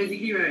 So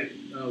basically, right,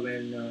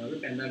 when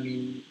Red Panda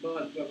mean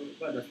what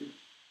does it?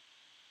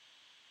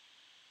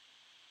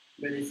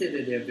 When they said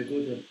that they have to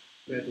go to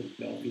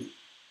the office,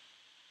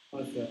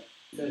 how's the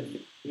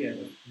yeah.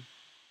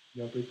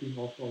 You're breaking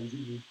off, or is it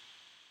me?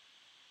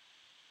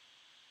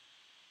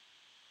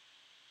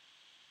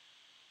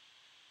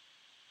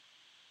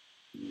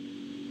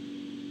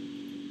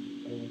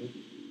 Hello.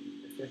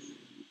 Yes.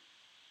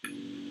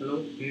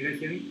 Hello, can you guys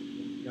hear me?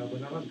 Yeah,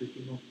 banana's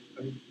breaking off.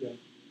 I mean, yeah.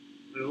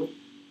 Hello.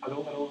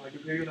 Hello. I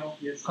can hear you now.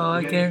 Yes.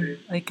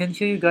 I can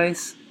hear you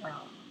guys.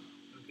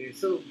 Okay,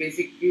 so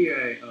basically,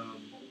 right,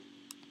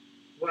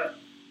 what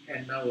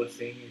Hannah was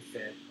saying is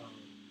that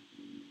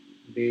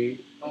they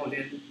all of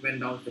them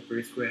went down to the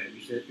parade square,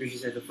 which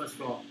is at the first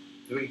floor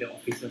to wake the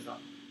officers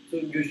up. So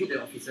usually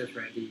the officers,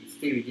 right, they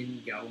stay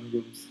within their own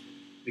rooms,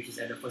 which is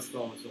at the first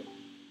floor also.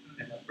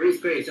 And the parade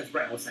square is just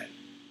right outside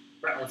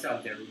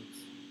of their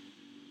rooms.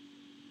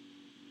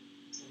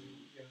 So,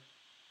 yeah.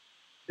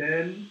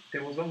 Then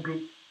there was one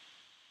group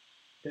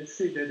that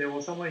said that there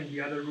was someone in the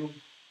other room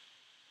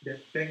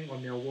that banged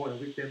on their wall and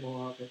wake them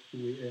all up at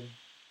 2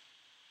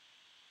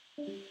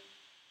 a.m.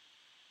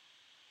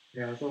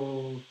 Yeah,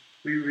 so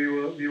we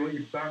were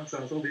in bunks,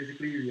 so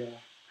basically we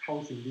are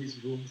housed in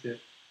these rooms that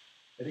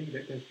I think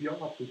that can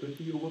fill up to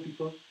 20 over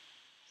people.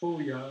 So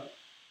the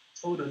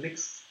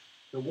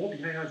wall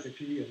behind us is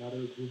actually another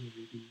room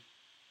already.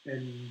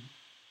 And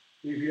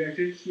if you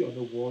actually key on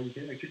the wall, you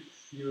can actually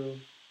hear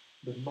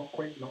the knock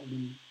quite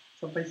loudly.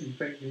 Sometimes, in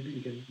fact, maybe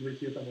you can even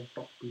hear someone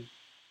talk too.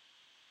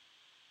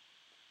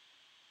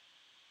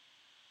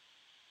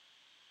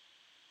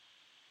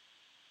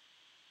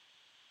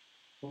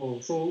 Oh,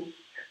 so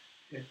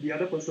the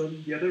other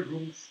person, the other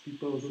room's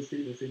people also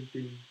say the same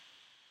thing.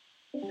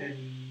 And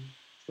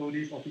so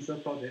this officer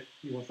thought that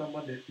it was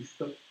someone that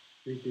disturbed,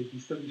 they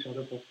disturb each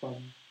other for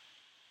fun.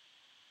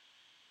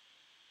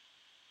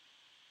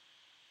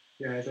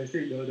 Yeah, as I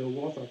said, the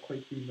walls are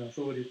quite thin,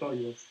 so they thought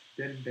it was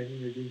them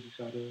banging against each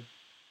other.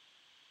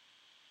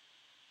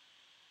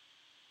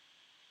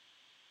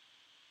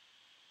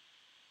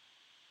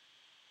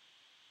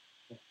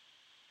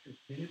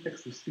 Many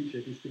text to speech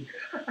at this thing.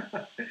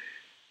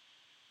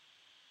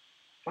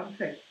 Fun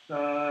fact,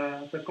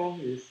 Tekong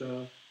is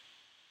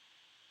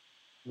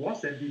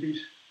was a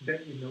village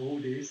back in the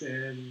old days,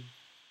 and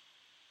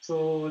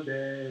so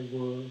it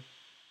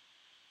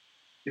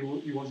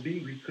was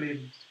being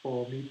reclaimed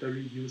for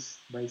military use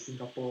by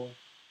Singapore.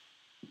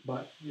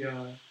 But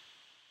yeah,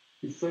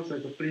 it serves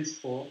as a place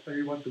for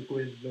everyone to go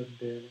and learn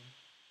there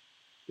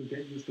to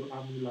get used to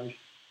army life.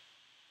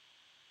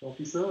 The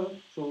officer,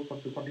 so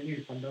to continue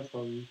with Panda's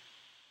story,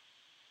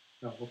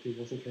 okay,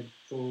 also can.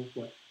 So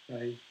what?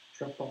 I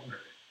self-talk.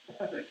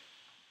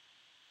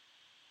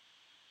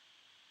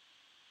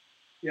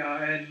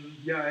 Yeah, and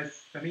yeah,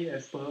 as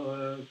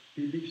per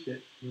village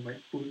that you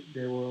might put,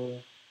 there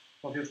was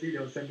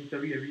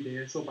cemetery every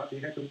day. So, but they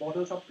had to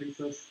model some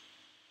places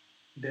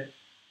that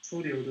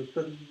so they would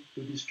turn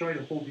to destroy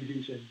the whole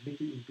village and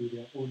make it into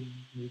their own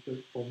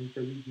for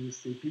military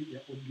use. They build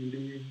their own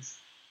buildings.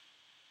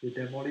 They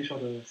demolish all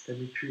the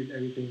cemetery and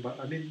everything. But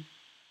I mean,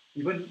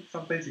 even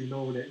sometimes you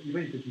know that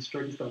even if you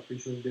destroy these type of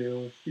places, there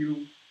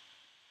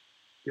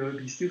will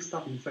be still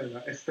stuff inside,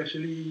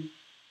 especially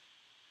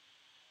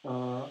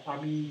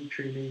army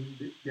training.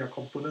 There are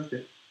components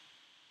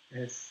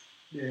has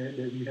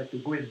that we have to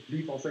go and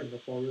live outside in the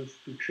forest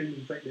to train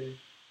inside there.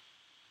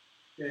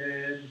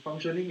 And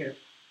functioning at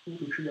 2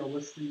 to 3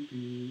 hours sleep,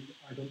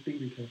 I don't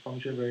think we can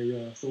function very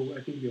well. So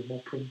I think we are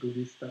more prone to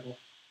this type of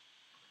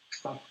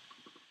stuff.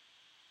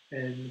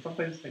 And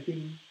sometimes I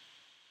think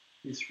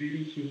it's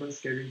really human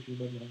scaring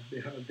human.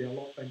 There are a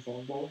lot of times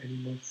of wild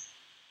animals,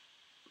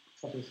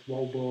 such as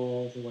wild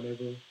boars or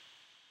whatever,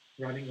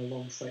 running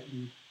alongside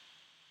you.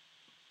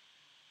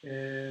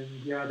 And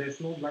yeah, there's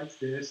no lights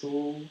there,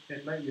 so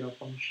at night you are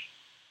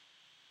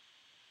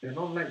there are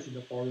no lights in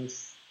the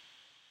forest,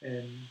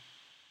 and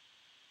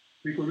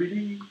we could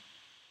really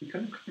we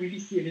can't really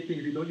see anything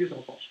if we don't use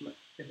our torchlight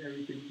and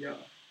everything. Yeah.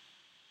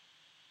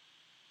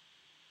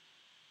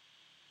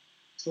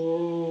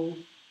 So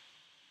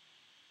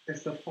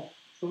as the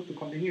so to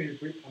continue with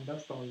Great Panda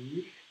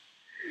story,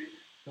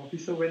 the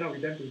officer went out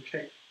with them to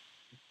check,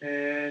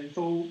 and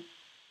so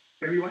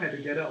everyone had to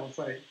gather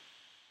outside.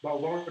 But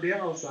while they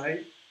are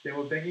outside, they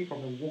were banging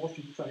from the walls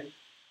inside,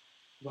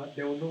 but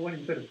there was no one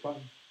inside the bunk.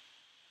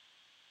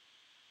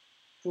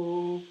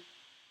 So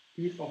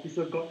this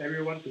officer got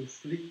everyone to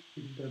sleep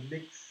in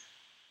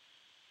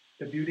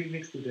the building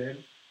next to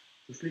them,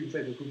 to sleep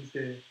inside the rooms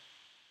there.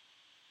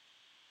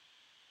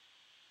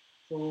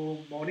 So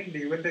morning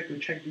they went back to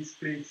check this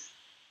place,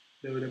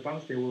 the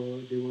bunks they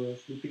were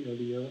sleeping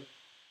earlier,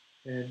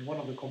 and one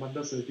of the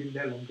commanders who had been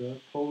there longer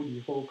told the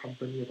whole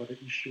company about the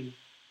issue.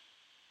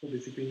 So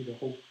basically the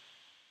whole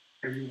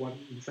everyone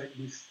inside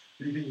this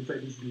living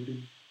inside this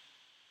building.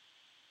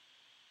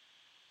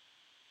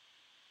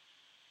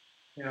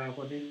 Yeah,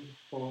 but then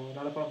for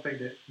another fun fact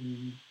that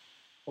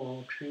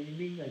for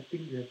training I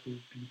think we have to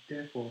be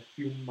there for a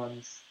few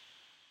months.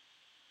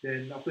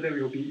 Then after that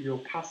we will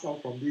pass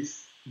out from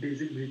this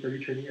basic military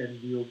training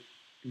and we will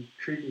be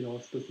trained in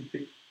our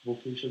specific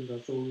vocations.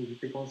 So we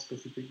take on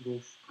specific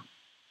roles.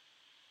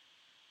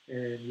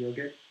 And you'll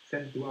get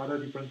sent to other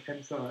different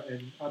camps.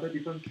 And other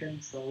different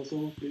camps are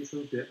also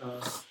places that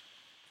are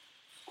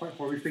quite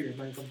horrific at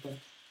night sometimes.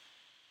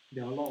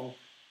 There are a lot of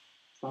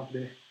stuff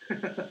there.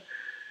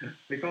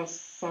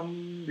 because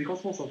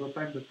most of the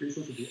time the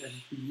places will be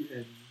empty,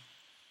 and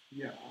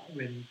yeah,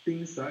 when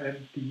things are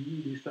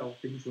empty, these type of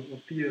things will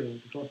appear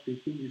because they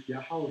think it's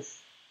their house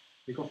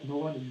because no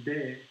one is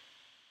there.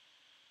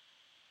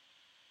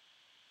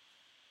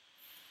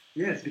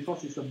 Yes,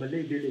 because it's a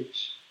Malay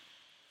village.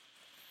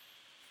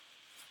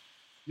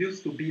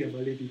 Used to be a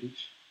Malay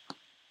village.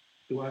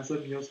 To answer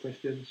Mio's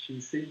question, she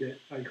said that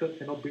I heard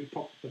cannot bring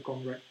pork to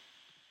Tekong, right?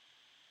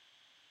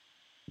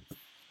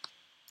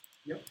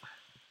 Yep,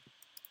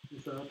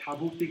 it's a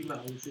taboo thing, I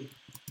would say.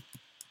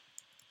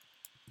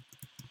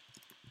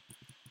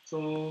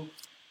 So,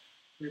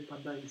 Red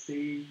Panda is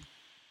saying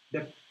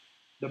the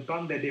the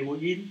bunk that they were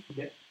in,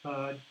 that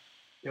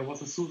there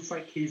was a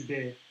suicide case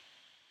there,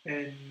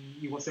 and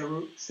it was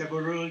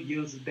several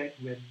years back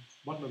when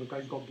one of the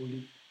guys got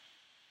bullied,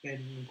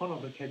 and one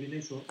of the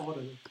cabinets was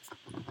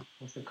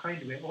the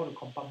kind where all the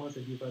compartments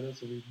and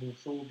dividers were removed.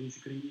 So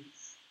basically,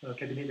 it's a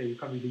cabinet that you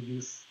can't really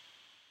use.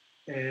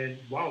 And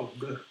wow,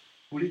 the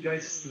bully guy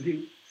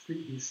slit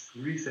his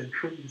wrist and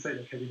throat inside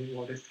the cabinet.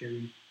 Wow, that's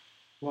scary.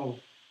 Wow.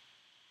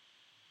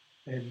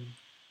 And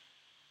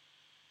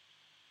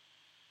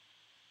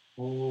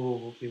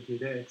oh, okay,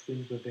 that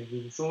explains the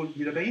banging. So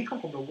did the banging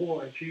come from the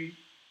wall actually?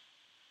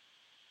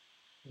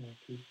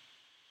 Okay.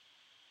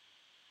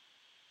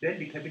 Then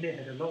the cabinet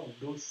had a lot of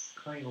those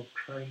kind of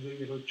triangle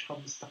yellow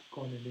chunks stuck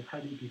on, and they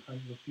hide it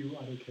behind a few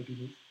other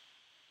cabinets.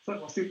 So I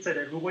was still inside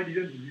that room. Why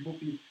didn't you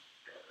remove it?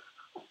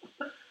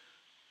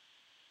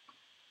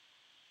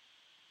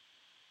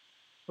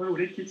 Why would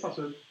they keep such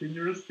a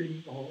dangerous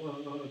thing or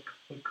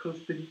a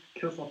cursed thing,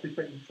 cursed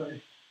artifact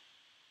inside?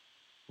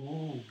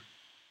 Oh,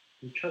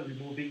 they tried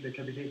removing the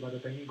cabinet, but the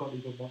banging got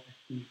even more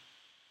active.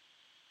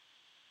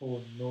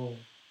 Oh no.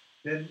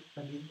 Then,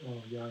 I mean,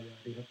 oh yeah,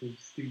 they have to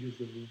still use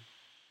the room.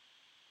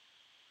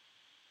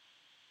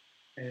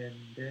 And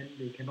then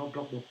they cannot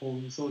block the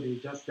hole, so they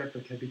just left the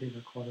cabinet in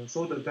the corner.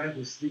 So the guy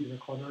who sleep in the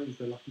corner is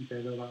the lucky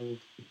fella. Like, oh.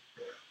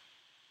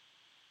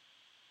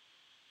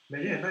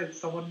 Imagine at night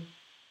someone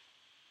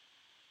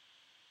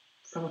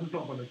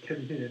knocked on the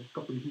cabinet and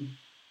got to him.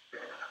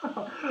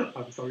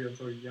 I'm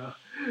sorry, yeah.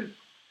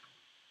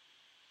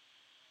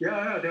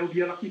 Yeah, there will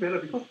be a lucky fella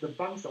because the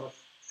bunks are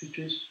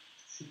situated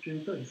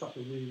in such a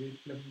way. Wait,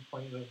 let me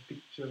find a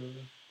picture.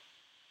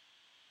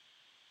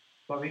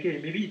 But okay,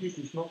 maybe this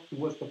is not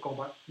towards the core,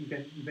 but you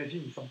can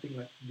imagine it's something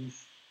like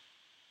this.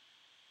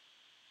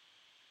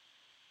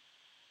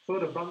 So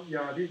the bunk,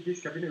 yeah,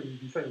 this cabinet will be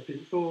beside the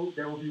bed. So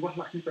there will be one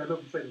lucky fella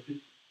beside the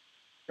bed.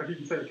 I mean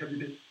beside the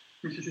cabinet,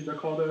 which is in the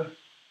corner.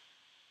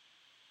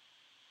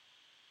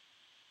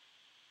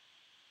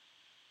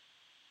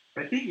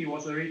 I think it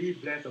was already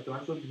blessed to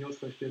answer Mio's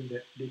question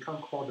that they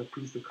can't call the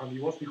priest to come.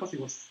 It was because he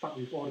was stuck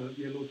with all the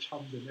yellow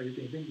charms and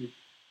everything. I think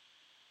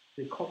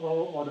they called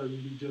all the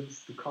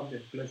religions to come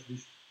and bless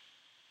this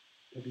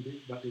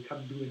cabinet, but they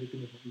can't do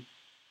anything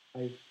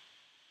about it.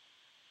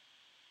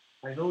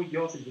 I know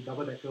yours is a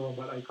double decker one,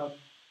 but I can't.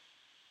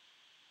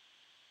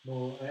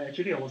 No,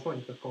 actually I was not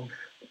in Tekong.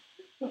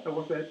 I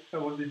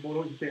was in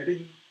Mono instead. I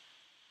think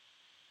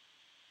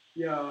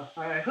yeah,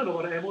 I heard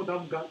about the ammo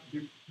dump guard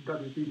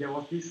duty. There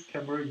was this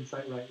camera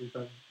inside, right? If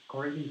I'm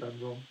correct me if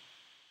I'm wrong,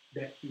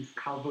 that is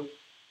covered.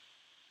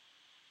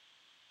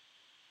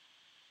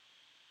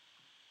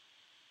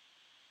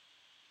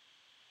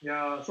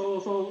 Yeah,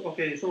 so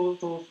okay, so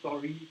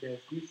story. There's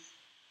this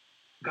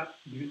guard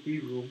duty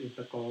room in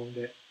Tekong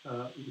that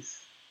is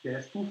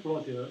there's two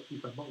floors here,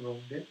 if I'm not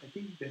wrong. Then I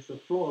think there's a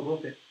floor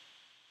above that.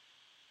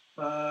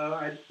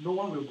 No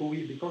one will go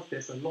in because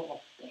there's a lot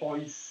of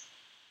toys.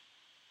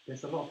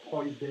 There's a lot of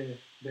toys there.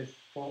 There's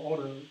for all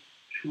the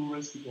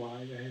children. Wow,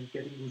 I'm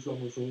getting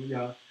goosebumps also.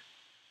 Yeah,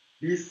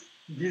 this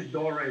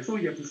door, right? So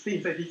you have to stay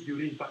inside this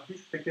building, but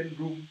this second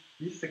room,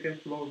 this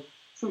second floor.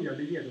 So you're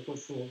living at the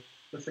first floor.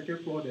 The second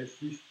floor, there's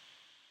this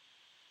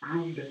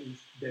room that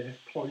has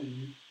toys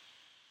in it.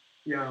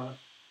 Yeah.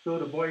 So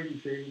the boy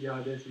is saying,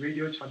 yeah, there's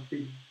radio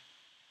chanting.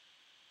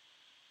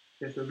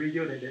 There's a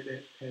radio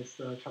that has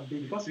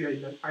chanting because we are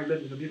in an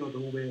island in the middle of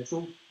nowhere.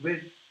 So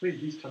where is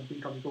this chanting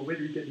coming from? Where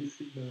do we get this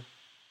signal?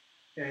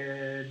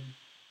 And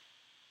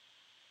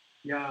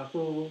yeah,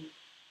 so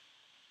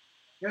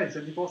yeah, it's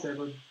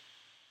 24/7.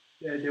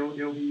 Yeah,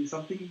 there'll be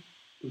something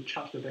to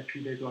charge the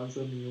battery there to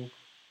answer mail.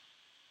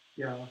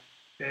 Yeah.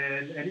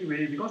 And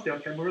anyway, because there are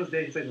cameras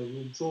there inside the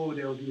room, so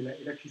there will be like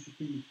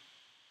electricity.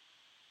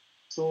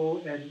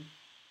 So and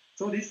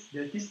so there's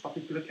this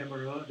particular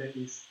camera that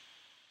is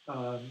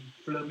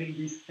filming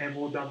this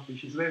ammo dump,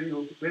 which is where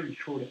we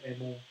throw the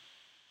ammo.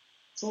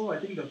 So I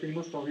think the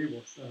famous story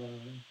was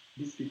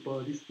these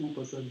two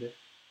person that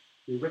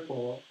they went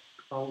for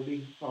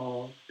prowling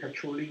or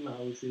patrolling, I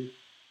would say.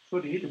 So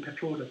they need to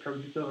patrol the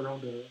perimeter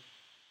around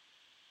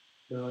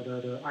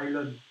the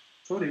island.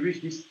 So they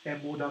reached this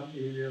ammo dump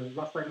area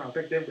last time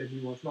back then when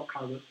it was not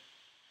covered.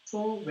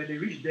 So when they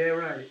reached there,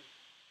 right,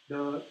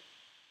 the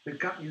the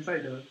guard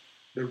inside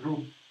the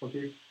room,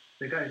 okay,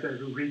 the guy inside the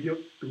room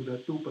radioed to the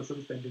two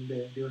persons standing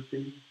there. They were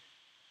saying,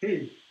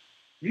 "Hey,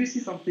 do you see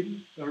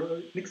something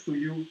next to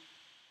you?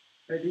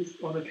 Like this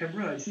on the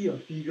camera, I see a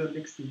figure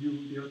next to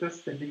you. They were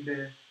just standing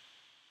there,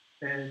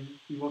 and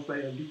it was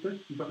like a little.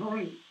 If I'm not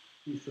wrong,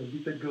 it's a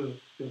little girl.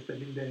 They were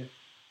standing there.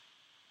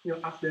 You know,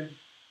 ask them.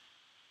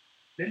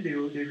 Then they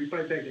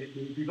replied back that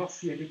they did not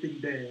see anything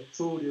there.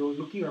 So they were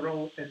looking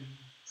around and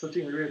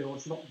searching area that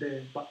was not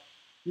there. But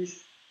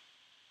this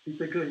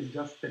little girl is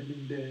just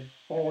standing there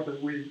all the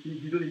way. It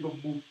didn't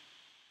even move.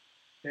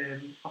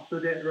 And after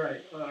that,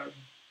 right,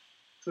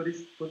 so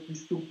these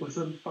two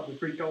persons start to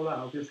freak out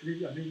lah.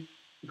 Obviously, I mean,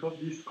 because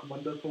this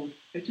commander told.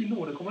 Actually,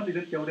 no, the commander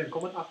didn't tell them.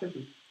 Command asked them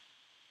to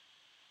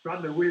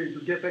run away to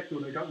get back to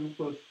the guard room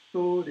first.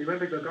 So they went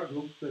back to the guard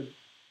room. The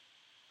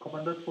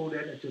commander told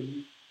them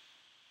actually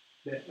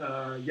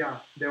that yeah,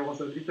 there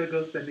was a little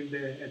girl standing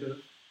there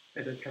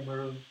at the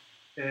camera,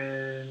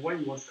 and why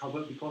it was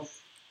covered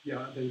because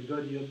yeah, the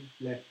girl didn't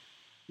left.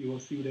 It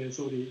was still there,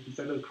 so they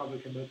decided to cover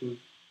the camera to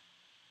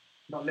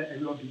not let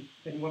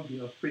anyone be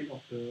afraid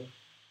of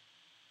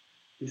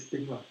this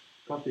thing lah.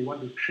 Because they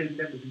want to train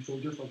them to be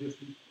soldiers,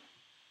 obviously.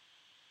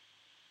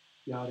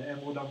 Yeah, the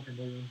ammo dump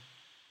camera.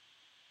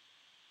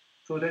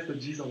 So that's the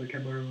gist of the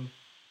camera.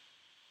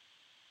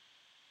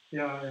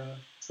 Yeah, yeah.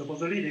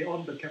 Supposedly they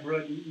on the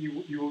camera,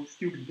 you will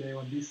still be there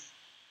on this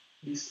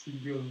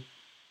video.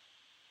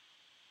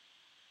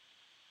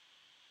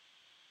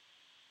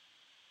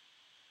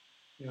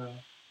 Yeah.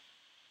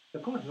 The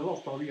course has a lot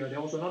of story.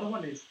 There was another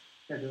one is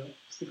at the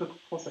sticker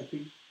course, I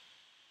think,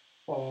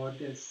 or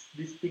there's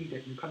this thing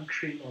that you can't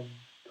train on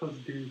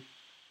Thursday.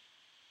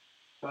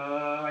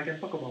 I can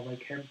talk about my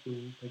camp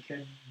too. My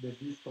camp, there's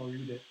this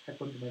story that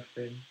happened to my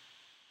friend.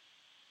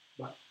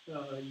 But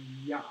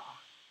yeah,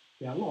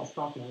 there are a lot of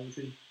stuff, I would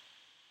say.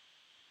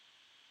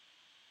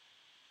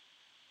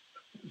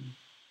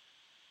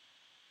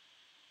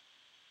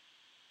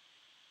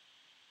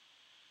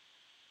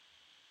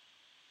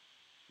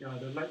 Yeah,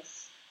 the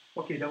lights.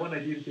 Okay, that one I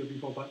didn't hear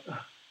before, but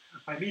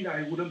I mean,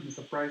 I wouldn't be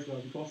surprised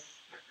because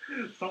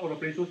some of the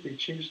places they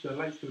change the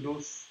lights to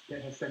those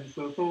that have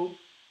sensor. So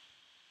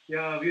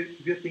yeah,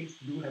 weird things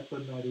do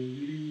happen. They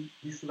really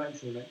these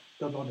lights will like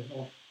turn on and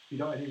off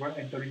without anyone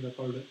entering the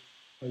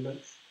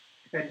toilets,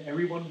 and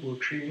everyone will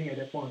training at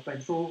that point of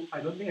time. So I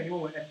don't think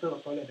anyone will enter the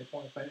toilet at that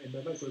point of time, and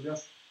the lights will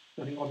just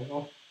turning on and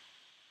off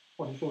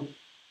on its own.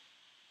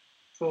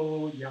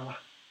 So yeah,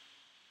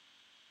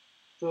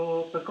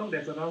 so Tekong,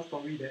 there's another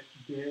story that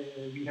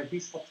we have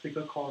this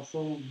obstacle course,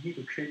 so we need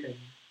to train and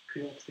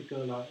clear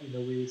obstacle in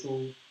a way.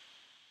 So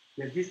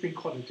there's this thing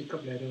called the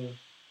Jacob ladder.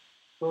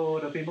 So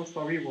the famous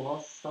story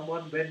was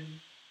someone went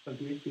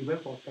again, they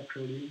went for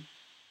patrolling,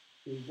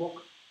 they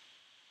walk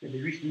and they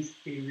reach this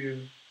area.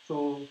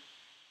 So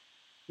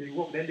they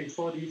walk, then they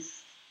saw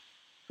this.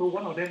 So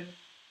one of them,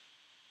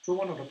 so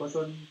one of the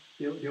person,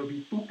 there will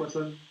be two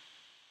person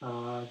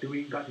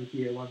doing guard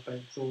duty at one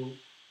time. So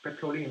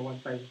patrolling at one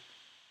time.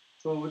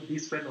 So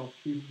this friend of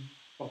him,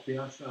 of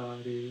theirs,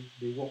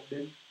 they walk.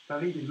 Then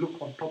suddenly he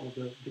look on top of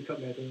the Jacob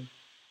ladder.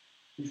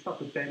 He start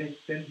to panic.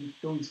 Then he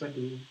told his friend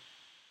to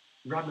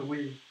run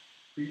away,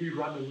 really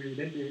run away.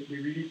 Then they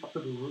really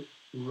started to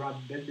run.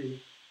 Then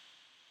they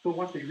so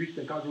once they reach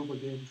the guard room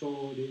again,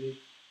 so the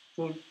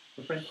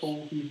friend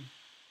told him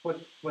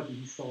what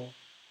he saw.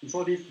 He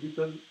saw this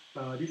little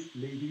this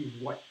lady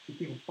in white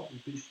sitting on top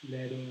of this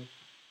ladder,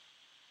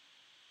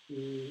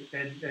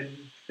 and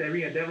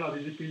staring at them lah.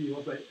 Basically, he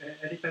was like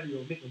anytime you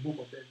will make a move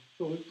on them.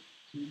 So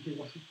he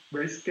was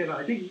very scared lah.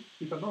 I think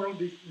if I'm not wrong,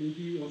 this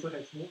lady also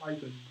has no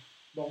eyes and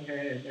long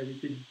hair and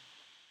everything.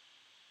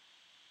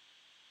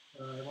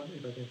 I wonder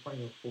if I can find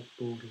a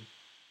photo. Though.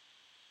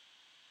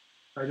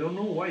 I don't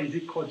know why is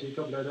it called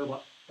Jacob ladder,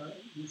 but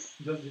it's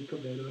just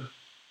Jacob ladder.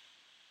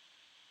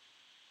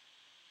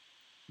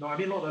 No, I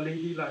mean not the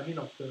lady lah. I mean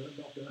of the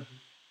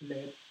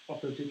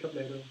Jacob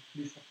ladder.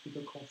 This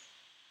obstacle course.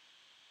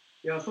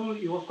 Yeah, so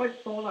it was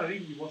quite tall. I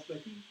mean, I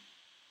think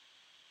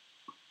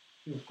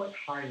it was quite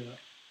high.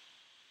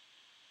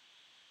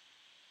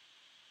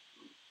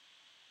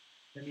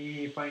 Let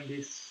me find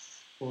this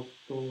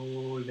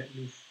photo. Let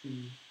me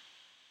see.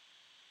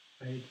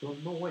 I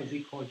don't know why is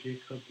it called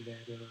Jacob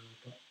ladder,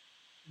 but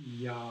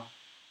yeah.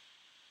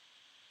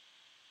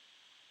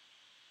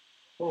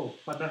 Oh,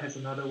 Panda has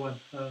another one.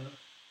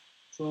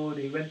 So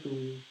they went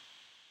to.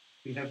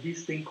 We have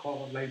this thing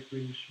called live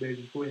range where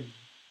we go and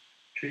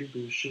train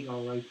to shoot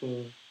our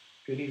rifle,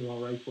 training with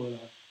our rifle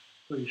lah.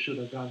 So we shoot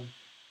a gun.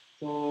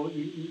 So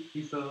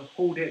it's a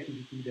whole day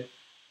activity that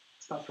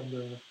starts from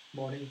the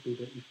morning to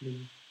the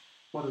evening,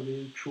 all the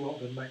way throughout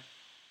the night.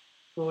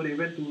 So they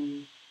went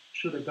to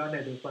shoot a gun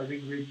at the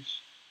firing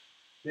range.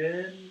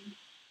 Then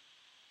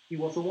it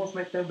was almost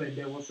night time when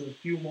there was a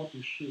few more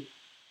to shoot.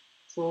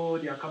 So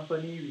their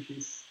company, which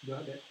is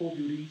that whole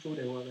building, so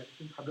there were like I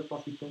think 100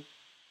 plus people.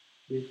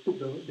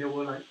 There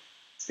were like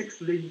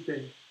 6 lanes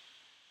there.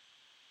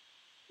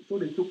 So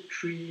they took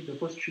the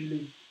first 3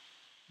 lanes.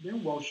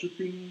 Then while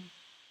shooting,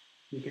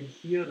 they can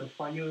hear the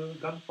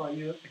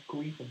gunfire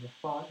echoing from the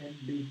far end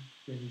lane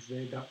when it's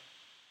very dark.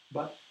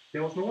 But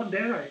there was no one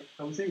there, right?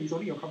 I would say it's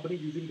only your company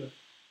using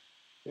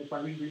the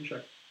firing range,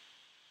 right?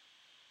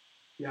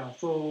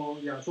 So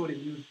they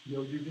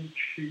were using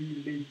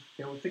 3 lanes.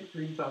 There were 6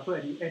 lanes, so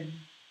at the end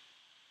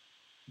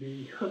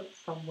they heard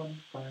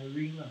someone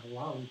firing.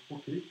 Wow,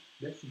 okay,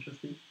 that's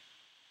interesting.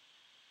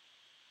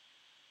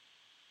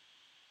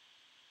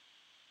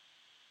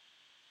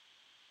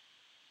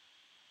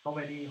 How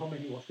many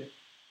was that?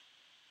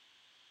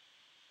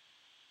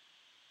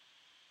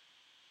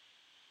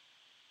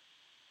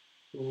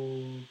 So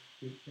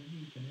wait,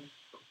 can I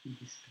copy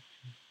this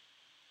picture?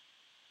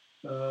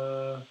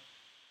 Uh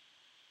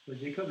the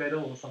Jacob ladder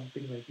was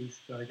something like this.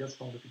 I just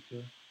found the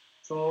picture.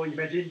 So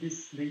imagine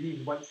this lady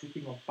in white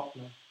sitting on top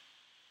lah.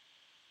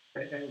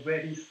 And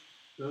where is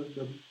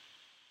the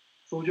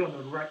soldier on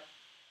the right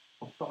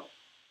of top.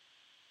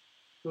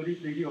 So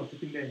this lady was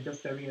sitting there and just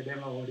staring at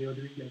them while they were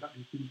doing their guard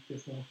duty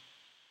just now.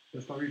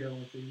 The story that I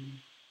was saying.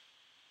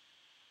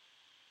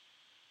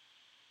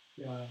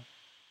 Yeah.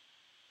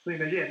 So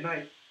imagine at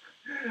night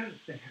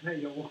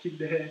you're walking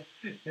there,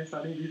 and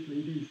suddenly this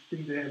lady is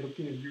sitting there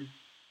looking at you.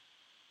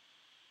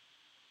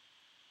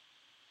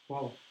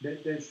 Wow,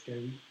 that's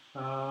scary.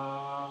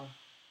 To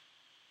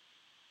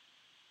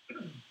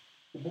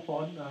move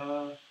on,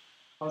 I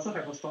also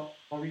have a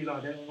story lah.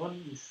 That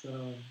one is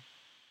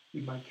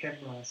in my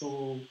camp lah.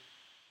 So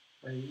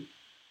I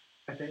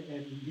and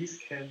in this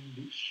camp,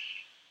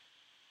 which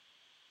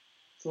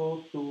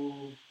so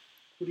to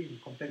put it in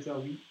context,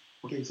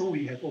 so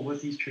we have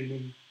overseas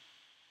training.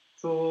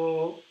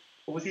 So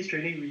overseas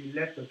training, we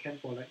left the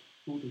camp for like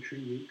 2 to 3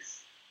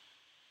 weeks.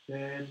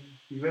 Then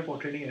we went for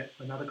training at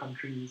another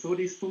country. So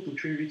these 2 to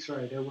 3 weeks,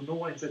 right, there was no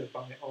one inside the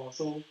bunk at all.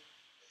 So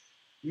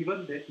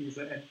even that is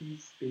an empty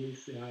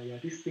space,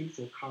 these things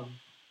will come.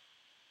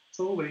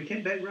 So when we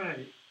came back,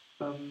 right,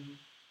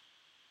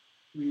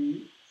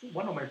 we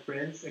one of my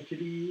friends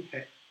actually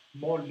had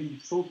more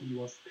leave, so he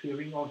was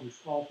clearing all his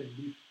off and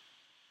leave.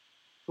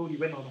 So he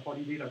went on a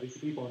holiday, like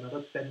basically for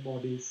another 10 more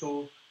days.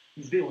 So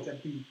his bed was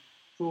empty.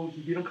 So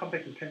he didn't come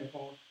back to camp at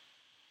all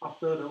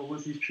after the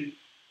overseas trip.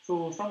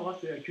 So some of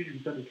us actually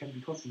returned to camp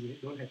because we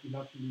don't have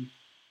enough leave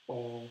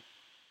or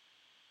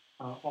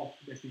off,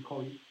 as we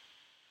call it.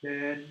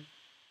 Then,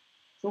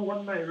 so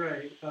one night,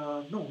 right?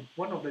 No,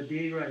 one of the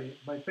day, right?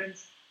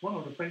 One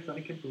of the friends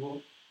suddenly came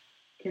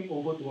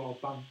over to our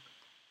bunk.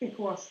 Hey,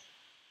 told us,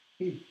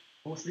 hey,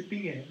 I was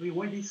sleeping, wait,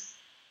 why this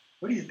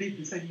bed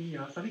beside me?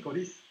 Suddenly got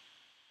this,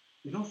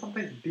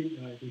 sometimes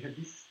bed, they have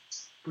this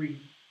spring.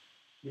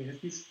 They have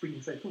this spring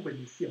inside. So when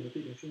you sit on the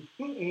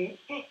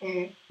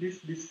bed,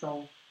 this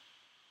sound.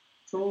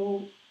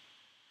 So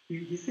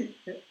he said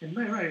at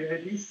night, right,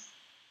 at this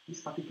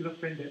particular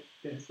friend that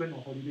has went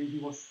on holiday, he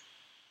was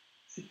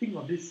sitting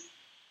on this.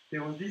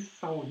 There was this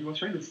sound. He was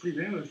trying to sleep.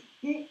 Then it was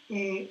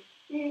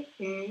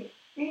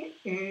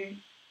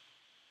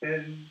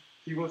and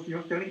he was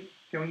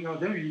telling us.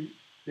 Then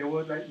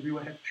we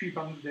will have 3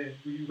 bunks there.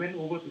 We went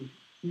over to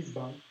his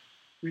bunk.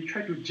 We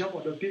tried to jump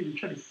on the bed. We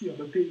tried to sit on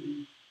the bed.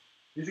 We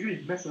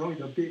messed around with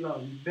the bed lah.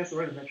 We messed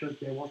around with the mattress.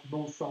 There was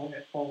no sound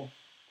at all.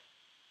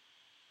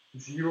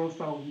 Zero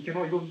sound. We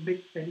cannot even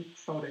make any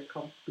sound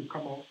to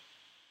come out.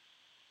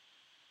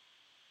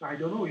 I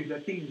don't know if the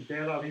thing is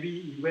there lah.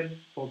 Maybe he went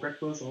for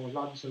breakfast or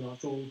lunch lah.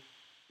 So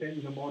then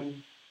in the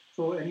morning.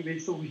 So anyway,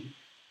 so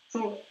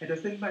at the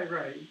same night,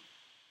 right,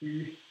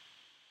 we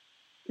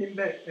came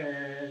back,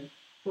 and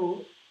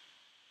so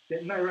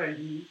that night, right,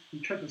 he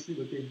tried to sleep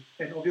again.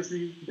 And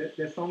obviously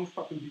that sound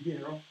started to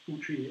begin around 2,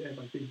 3 a.m.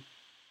 I think.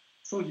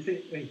 So he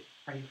said, hey,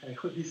 I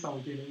heard this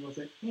sound again, and he was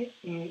like,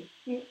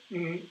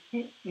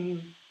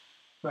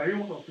 but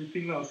everyone was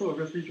sleeping now, so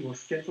obviously he was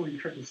scared, so he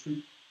tried to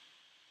sleep.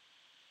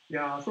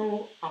 Yeah,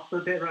 so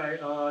after that, right,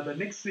 the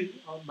next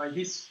week,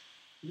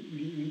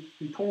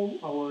 we told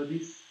our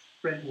this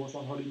friend who was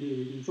on holiday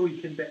already, so he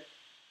came back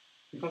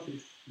because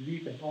his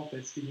leave and off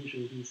has finished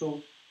already.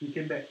 So he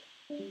came back.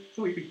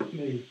 So he told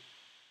me,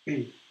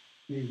 hey,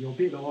 your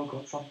bed all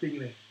got something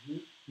leh.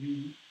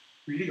 We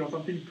really got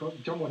something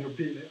jump on your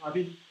bed leh. I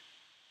mean,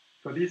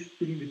 got this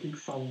thing making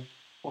sound,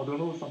 or don't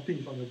know something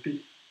is on the bed.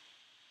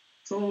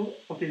 So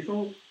okay,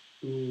 so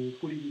to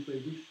put it this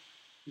way,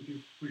 if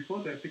you refer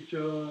to that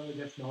picture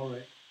just now,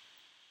 right?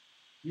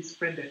 This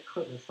friend that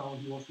heard the sound,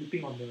 he was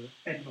sleeping on the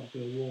end of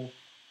the wall.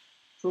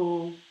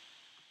 So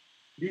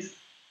this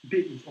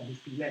bed is on his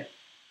left.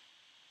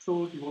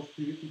 So he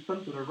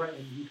turned to the right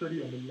and he heard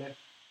it on the left.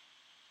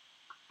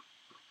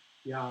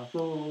 Yeah,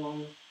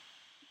 so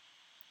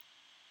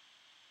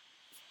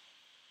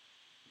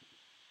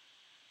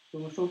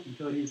he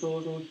heard it. So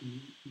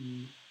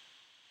he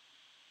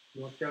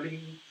was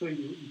telling. So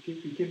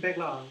he came back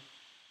lah.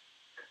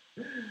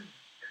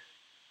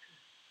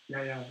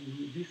 Yeah.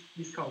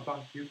 This kind of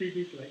bunk. You see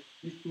this like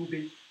these 2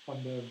 beds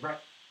on the right,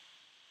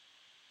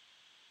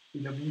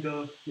 in the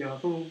middle. Yeah.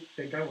 So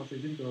that guy was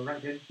facing to the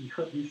right. Then he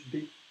heard this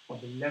bed on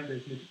the left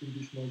that's making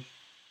this noise.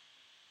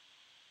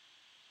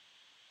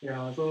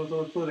 Yeah. So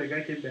the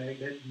guy came back.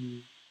 Then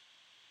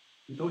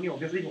he told him,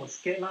 obviously he was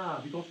scared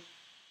lah, because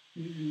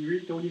we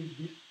really told him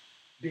this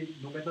bed,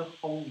 no matter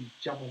how we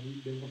jump on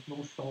it, there was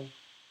no sound.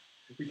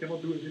 We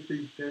cannot do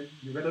anything. Then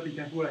you better be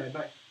careful at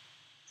night.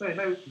 So at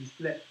night he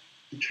slept.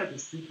 He tried to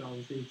sleep, I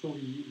would say. So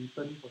he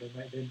returned for the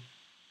night then.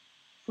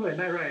 So at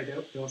night, right,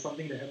 there was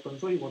something that happened.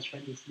 So he was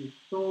trying to sleep.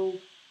 So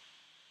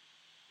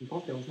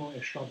because there was no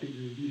extra bed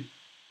already,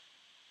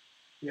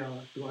 yeah,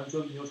 to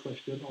answer Neil's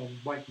question on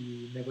why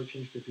he never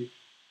changed the bed,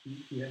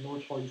 he had no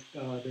choice.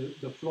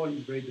 The floor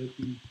is very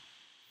dirty.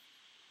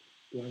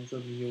 To answer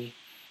Neil,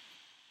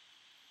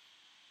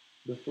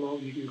 the floor,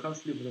 you can't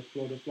sleep on the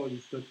floor. The floor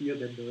is dirtier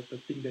than the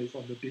thing that is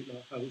on the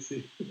bed, I would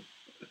say.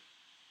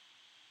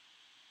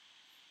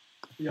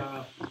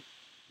 Yeah.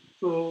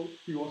 So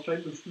he was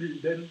trying to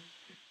sleep. Then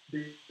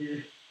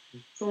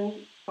so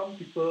some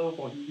people,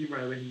 for him,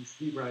 right, when he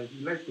sleep, right,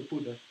 he likes to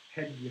put the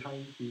hand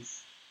behind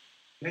his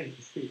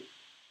head,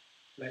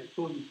 like,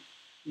 so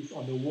it's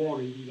on the wall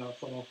already lah,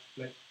 sort of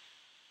like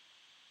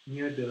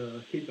near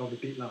the head of the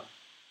bed lah.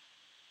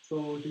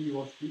 So he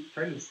was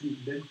trying to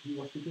sleep. Then he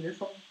was thinking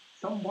there's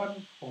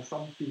someone or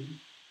something,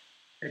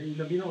 and in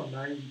the middle of the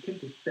night he came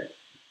to tap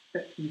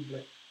him,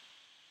 like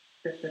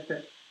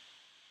tap.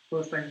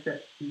 First time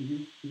tap,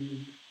 he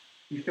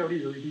felt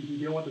it already. He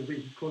didn't want to wait.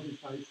 He closed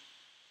his eyes.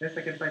 Then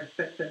second time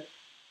tap.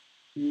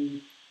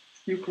 He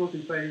still closed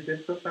his eyes.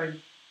 Then third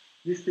time,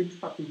 this thing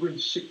start to go and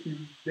shake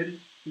him. Then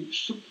it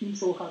shook him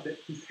so hard that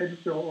his hand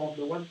fell off,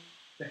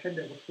 the hand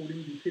that was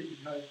holding his head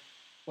behind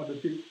on the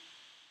bed.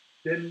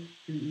 Then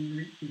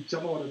he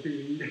jumped out of the bed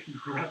and then he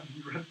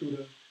ran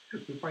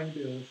to find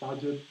the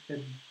sergeant,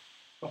 and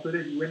after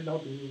that he went down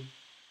to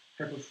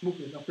have a smoke,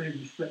 and after that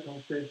he slept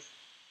downstairs.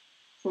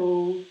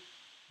 So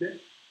that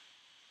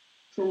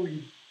so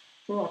he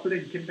so after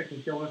that he came back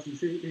and tell us, he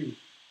said, hey,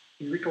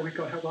 wake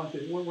up, help us,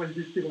 and what is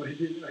this thing on the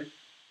bed? Like,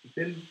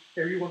 then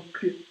everyone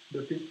cleared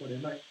the bed for the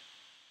night.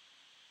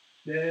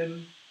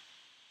 Then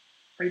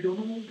I don't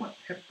know what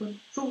happened.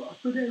 So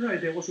after that, right,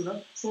 there was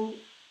another. So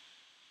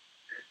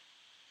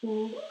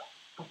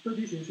after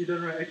this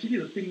incident, right, actually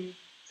the thing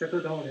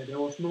settled down, and there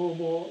was no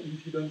more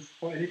incidents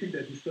or anything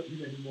that disturbed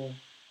him anymore.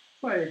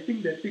 So I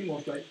think that thing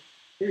was like,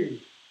 hey,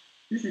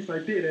 this is my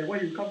bed, and why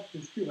you come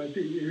to steal my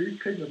bed? You already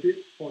claimed the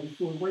bed for his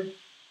own. Why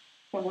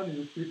someone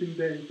is sleeping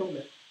there? He thought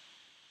that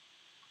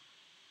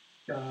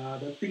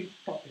the thing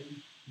thought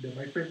that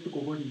my friend took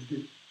over his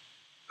bed.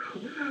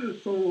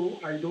 So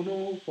I don't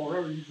know for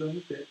what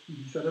reasons that he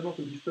decided not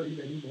to disturb him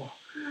anymore.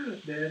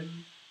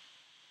 then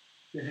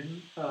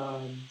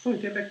so he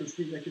came back to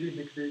sleep. Actually,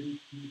 next day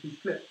he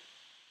slept.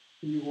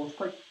 He was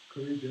quite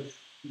courageous.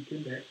 He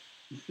came back.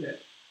 He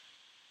slept.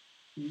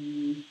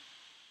 He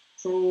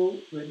so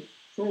when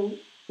so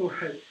so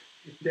right.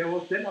 There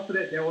was then after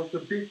that there was the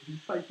bed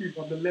beside him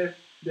on the left.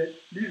 That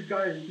this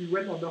guy he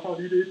went on the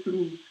holiday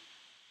too.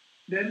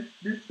 Then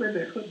this friend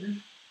that heard this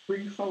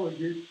ring sound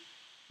again,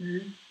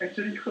 he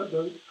actually heard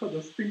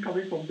the sting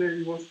coming from there.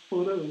 He was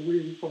further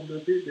away from the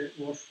bed that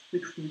was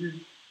next to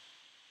him.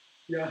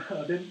 Yeah,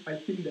 then I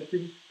think that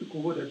thing took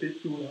over the bed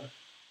too.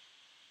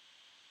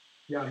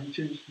 Yeah, he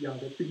changed. Yeah,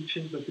 the thing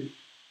changed a bit.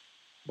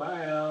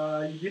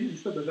 But he didn't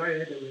disturb the guy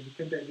that when he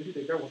came back. Maybe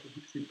the guy was a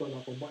deep sleeper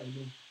from what I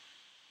know.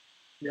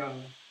 Yeah.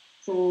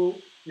 So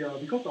yeah,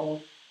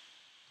 because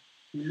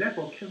we left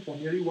our camp for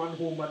nearly 1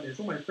 whole month, and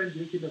so my friend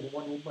didn't came back for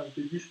 1 whole month.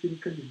 So this thing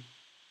came and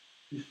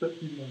disturbed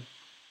him.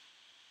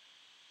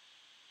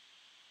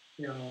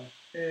 Yeah,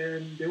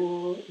 and there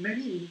were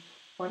many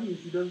funny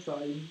incidents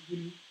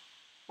in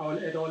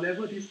at our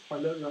level. This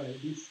toilet,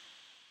 right?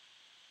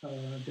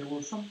 There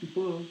were some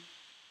people,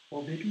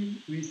 or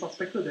maybe we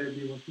suspected that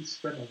there was this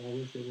friend of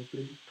ours that were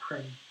playing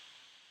prank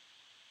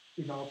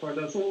in our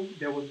toilet. So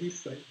there was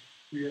this like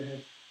we will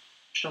have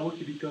shower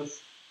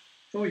cubicles.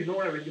 So you know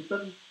right, when you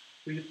turn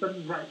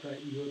right,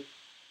 you will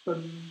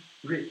turn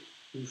red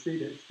to say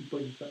that it's people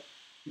inside.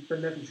 You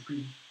turn left is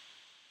green.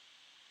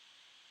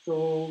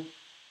 So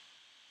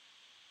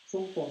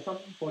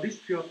for this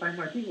period of time,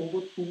 I think over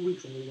 2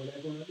 weeks or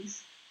whatever,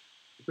 this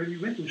when we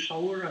went to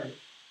shower, right,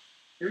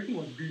 everything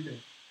was green.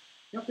 Then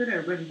after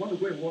that, when we want to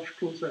go and wash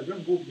clothes, right, we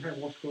want to go behind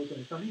and wash clothes,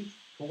 right, suddenly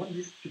for one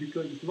this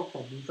cubicle is locked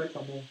from inside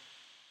some more.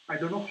 I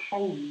don't know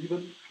how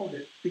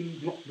that thing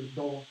locked the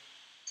door.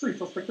 So he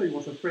suspected it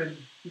was a friend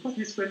because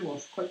this friend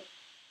was quite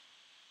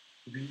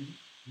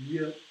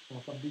weird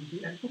or something.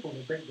 He entered from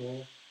the back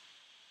door.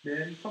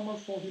 Then someone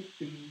saw him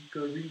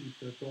tinkering with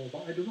the door,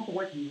 but I don't know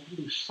why he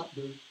wanted to shut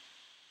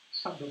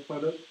the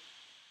toilet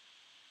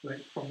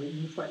like from the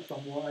inside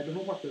somewhere. I don't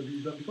know what's the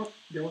reason because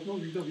there was no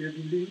reason. We have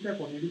been living there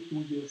for nearly 2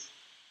 years.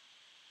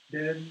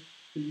 Then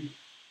we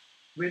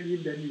went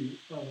in. Then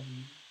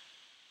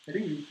I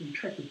think we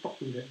tried to talk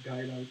to that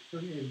guy like,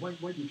 hey,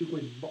 why did you go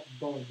and lock the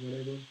door and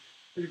whatever?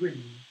 Why did you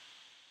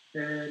go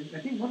and I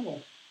think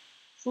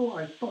so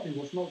I thought it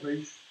was not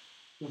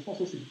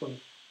so simple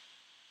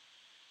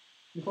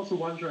because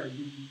once right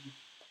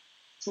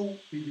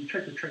we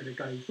tried to track the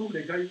guy. So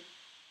the guy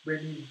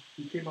went in,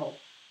 he came out.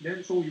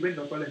 Then so we went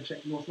to the toilet and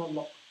checked. It was not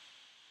locked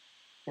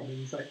from the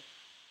inside.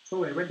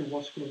 So I went to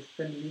wash clothes,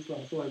 10 minutes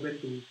lah. So I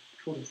went to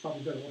throw the stuff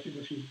inside the washing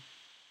machine.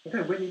 Then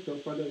I went into the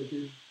toilet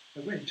again. I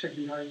went and checked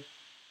behind.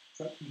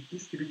 So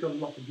this typical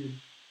lock again.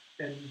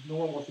 And no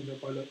one was in the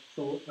toilet.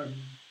 So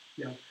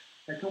yeah.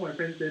 I told my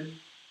friends then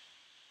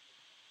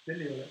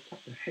they were like,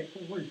 what the heck?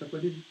 What is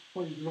happening?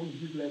 What is wrong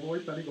with this level? Why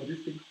suddenly got this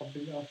thing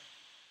haunting us?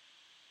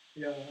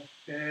 Yeah,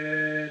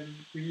 and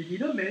we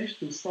didn't manage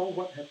to solve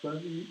what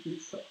happened.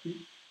 It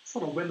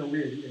sort of went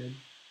away at the end,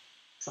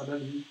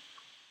 suddenly.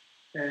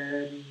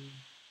 And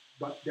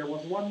but there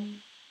was one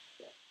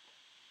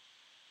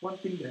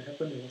thing that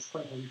happened that was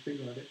quite horrific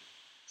like that.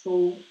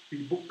 So we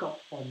booked up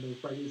on the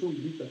Friday, so we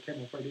leave the camp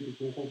on Friday to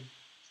go home.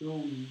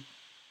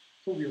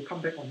 So we will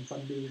come back on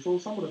Sunday. So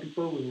some of the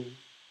people will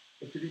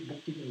actually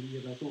book in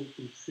earlier, so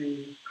to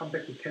say come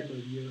back to camp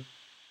earlier.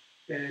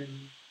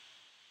 And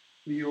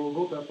we will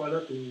go to the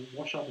toilet to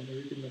wash up and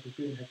everything, like to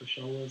go and have a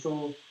shower.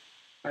 So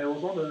I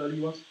was one of the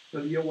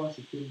earlier ones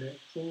who came back.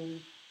 So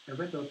I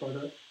went to the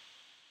toilet.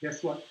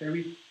 Guess what?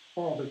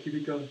 All of the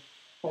cubicle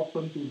all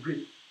turned to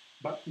red,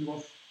 but it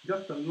was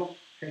just the lock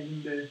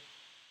hanging there.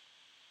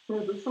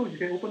 So you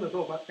can open the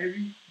door, but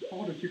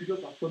all the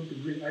cubicles are turned to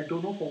red. I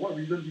don't know for what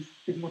reason this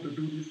thing want to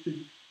do this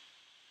thing.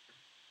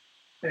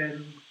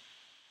 And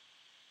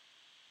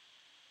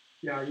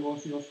yeah, it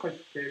was quite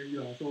scary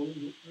lah. So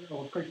I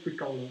was quite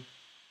freaked out lah.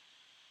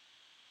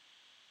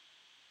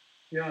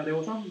 Yeah, there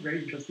was some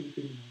very interesting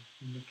thing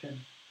in the camp.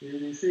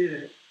 They say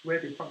that where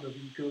they park the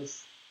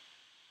vehicles,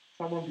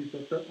 someone with the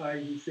third eye,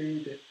 he say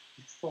that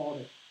he saw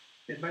that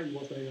at night it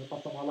was like a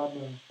pasar malam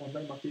or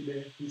night market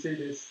there. He say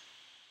there's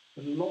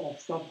a lot of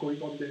stuff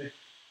going on there.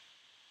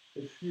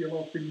 I see a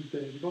lot of things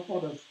there because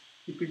all the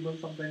equipment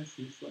sometimes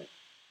is like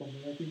from the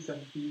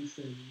 1970s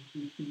and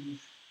 80s.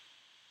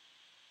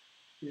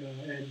 Yeah,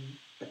 and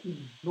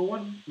no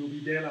one will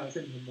be there lah,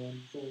 except in the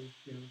morning. So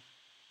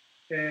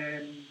yeah,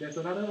 and there's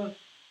another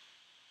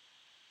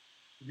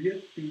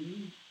weird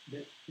thing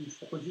that is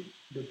opposite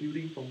the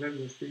building from where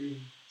we were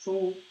staying.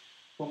 So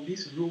from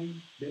this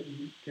room that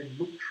we can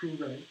look through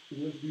right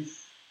towards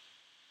this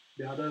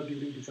the other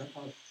building beside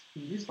us.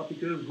 In this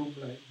particular room,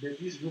 like there's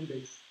this room that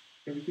is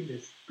everything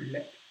that's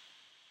black.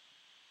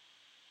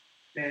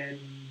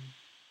 And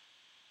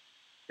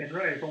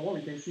right, from what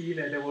we can see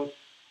that there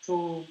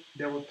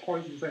were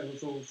toys inside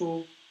also.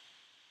 So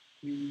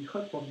we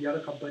heard from the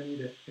other company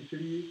that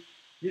actually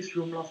this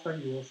room last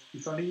time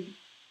it suddenly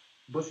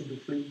burst into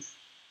flames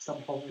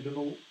somehow. I don't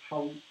know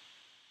how it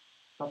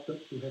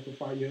started to have a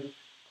fire.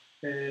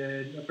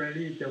 And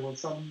apparently there was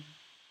some,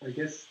 I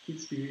guess, kid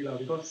spirit lah,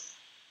 because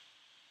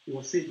it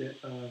was said that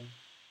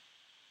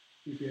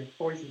if you have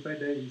toys inside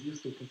there, it's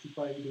used to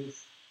pacify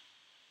those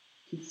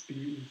kid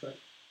spirit inside.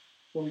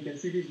 So we can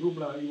see this room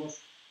lah. It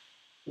was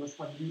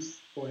unused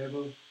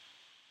forever.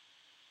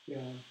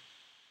 Yeah.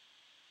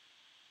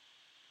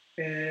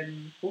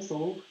 And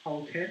also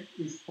our camp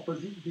is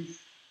opposite this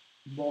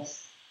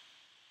mosque,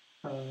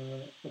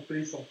 a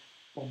place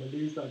for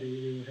Malays that they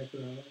will have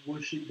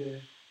worship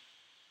there.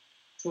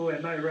 So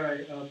at night,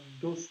 right,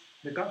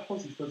 the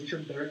guardhouse is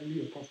positioned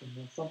directly across the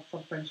mosque.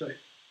 Sometimes, right,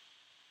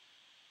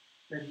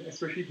 and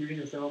especially during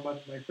the 7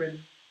 month, my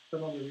friend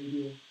turned on the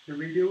radio. The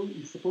radio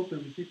is supposed to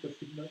receive the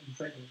signal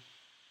inside the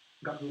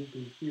guard room to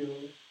hear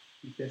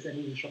if there's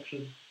any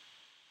instruction.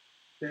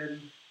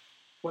 Then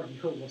what he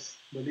heard was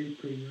Malay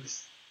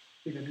prayers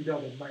in the middle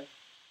of the night,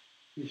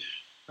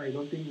 which I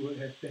don't think would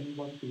have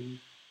anyone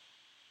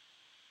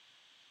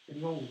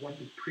would want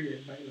to pray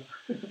at night lah.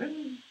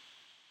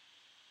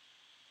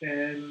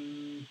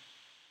 And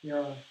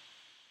yeah,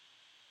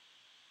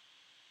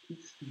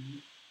 it's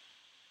the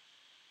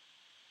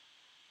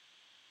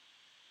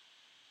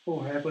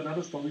I have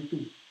another story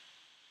too.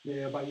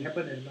 Yeah, but it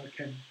happened at another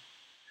camp.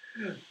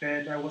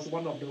 And I was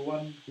one of the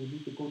one who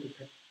need to go to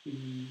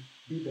we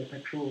did the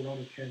patrol around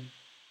the camp.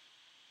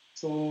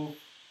 So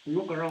we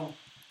walk around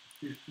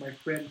with my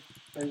friend.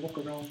 I walk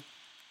around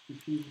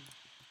with him.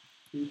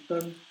 We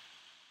turn.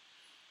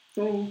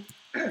 So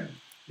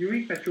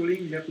during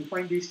patrolling, we have to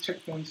find these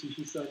checkpoints, which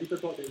is a little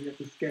dot that we have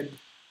to scan.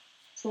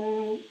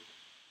 So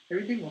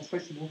everything was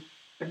quite smooth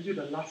until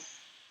the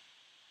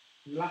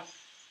last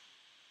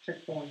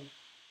checkpoint.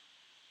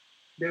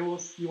 It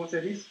was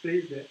at this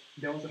place that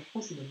there was a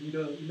house in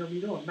the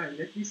middle of night.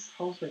 That this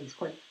house right is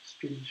quite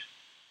strange.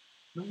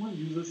 No one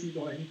uses it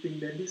or anything.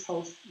 Then this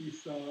house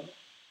is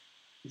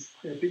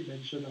quite a big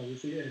mansion, I would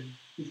say, and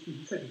it's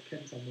inside the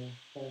camp somewhere.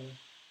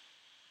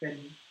 And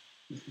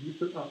it's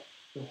lit up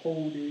the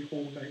whole day,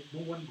 whole night.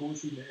 No one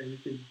goes in and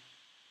everything.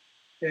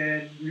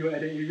 And we were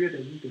at the area that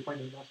we need to find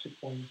the last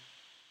checkpoint.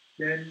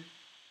 Then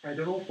I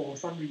don't know, for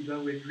some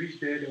reason when we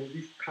reached there was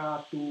this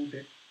car too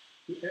that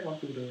to add on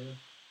to the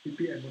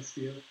creepy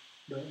atmosphere.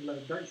 The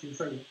lights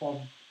inside were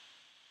on.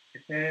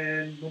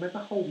 And no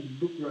matter how we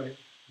look right,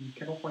 we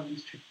cannot find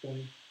this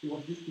checkpoint. It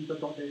was this little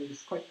dot that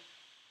is quite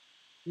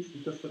this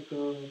little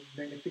circle,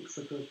 magnetic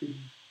circle thing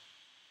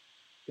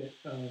that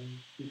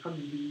we can't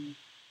really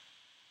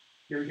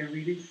we can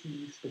really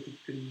see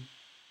specifically.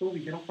 So we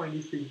cannot find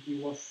this thing.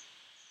 It was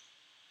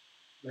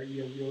like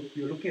we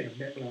were looking at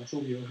the map lah, so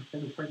we were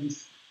trying to find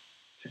this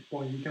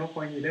checkpoint. We cannot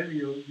find it. Then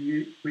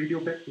we radio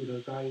back to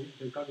the guy,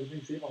 the guard, and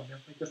he said, "Oh,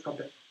 never mind, just come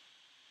back."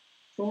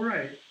 So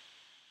right,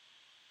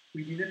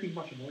 we didn't think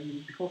much about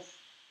it because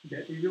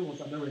that area was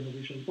under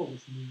renovation. We thought it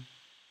was new,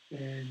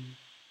 and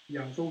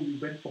yeah, so we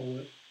went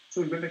forward.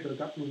 So we went back to the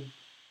guard room.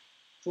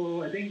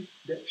 So I think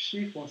that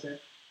shift was at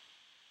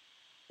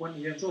 1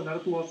 a.m. So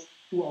another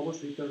 2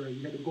 hours later, right,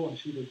 we had to go on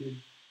shift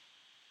again.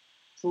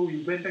 So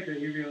we went back to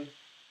the area,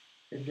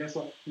 and guess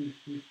what? We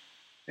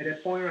at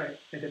that point, right,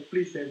 at that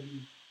place that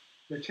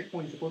the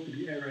checkpoint is supposed to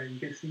be at, right, you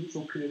can see it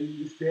so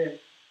clearly. It's there.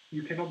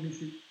 You cannot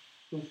miss it.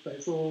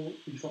 So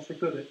we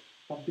suspected that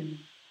something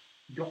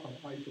blocked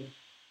our eyes.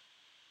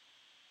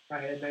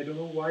 And I don't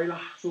know why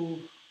lah. So,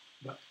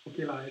 but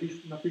okay lah. At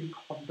least nothing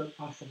haunted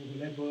us or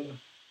whatever lah.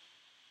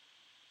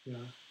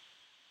 Yeah.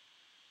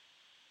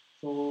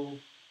 So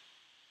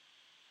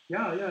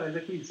yeah,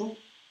 exactly. So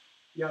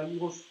yeah,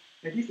 it was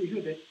at this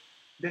area that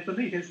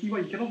definitely you can see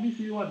one. You cannot miss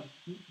it one.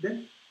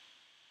 Then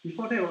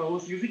before that, I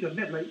was using a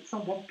map like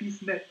some One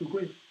Piece map to go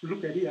and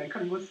look at it. I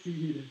can't even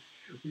see it.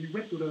 We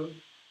went to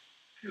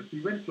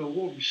the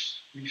wall.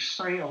 We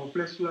shine our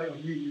flashlight on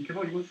it. You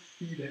cannot even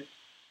see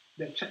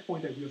that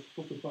checkpoint that we were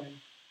supposed to find.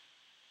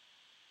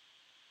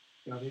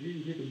 Yeah, maybe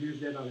we need to use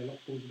that like log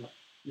post, but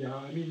yeah,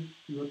 I mean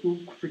we were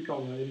too freaked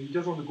out. We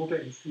just want to go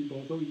back and sleep.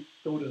 So we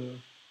told the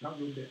dark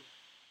room that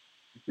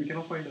we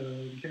cannot find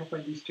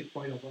this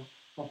checkpoint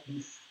of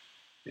this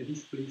at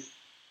this place.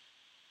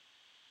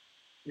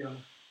 Yeah.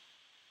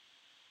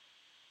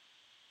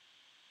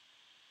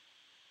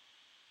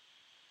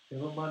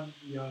 7 months,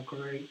 yeah,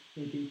 correct.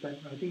 80 times.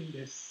 I think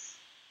there's,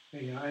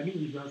 yeah, I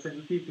mean, if you are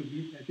sensitive to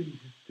it, I think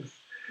just,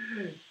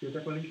 you'll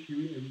definitely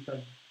feel it every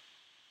time.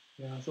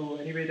 Yeah, so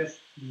anyway, that's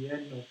the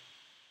end of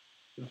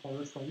the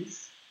horror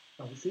stories,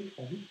 I would say,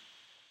 for me.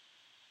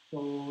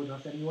 So,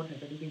 does anyone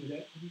have anything to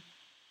add?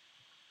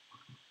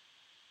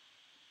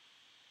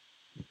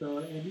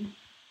 Mr. Andy?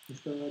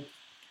 Mr.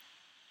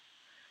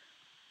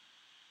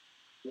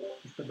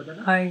 Mr.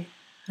 Banana? Hi,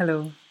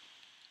 hello.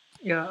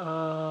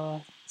 Yeah,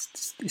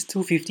 it's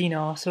 2:50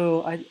 now,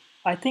 so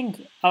I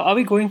think are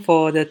we going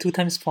for the 2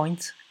 times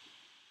points?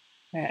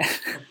 Yeah.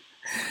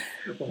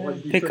 For what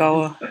is Pick this?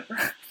 our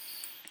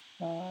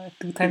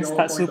two Pick times our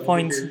Tatsu points.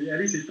 points. Okay. At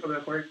least it's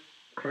not the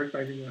correct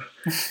timing.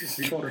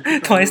 Before the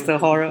peak Twice hour, the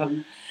horror. before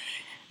you,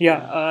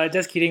 Yeah, yeah.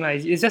 just kidding.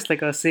 Like it's just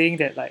like a saying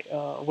that like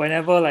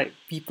whenever like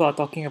people are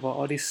talking about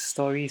all these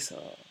stories,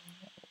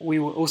 we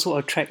will also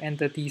attract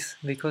entities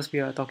because we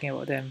are talking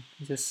about them.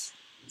 It's just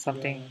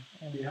something.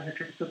 Yeah, And, they are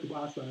attracted to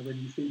us when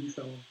we say this.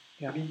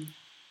 yeah, I mean,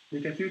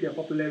 they can feel their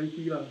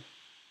popularity.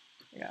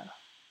 yeah.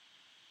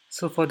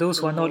 So for those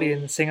who are not So,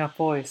 in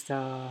Singapore, it's the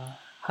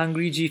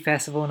Hungry G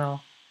Festival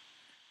now.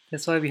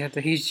 That's why we have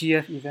the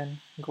HGF event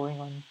going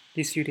on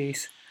these few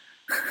days.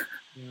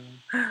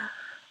 yeah.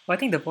 Well, I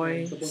think the And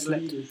boy supposedly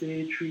slept. they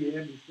say 3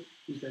 a.m.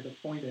 is at the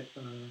point that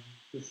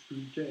the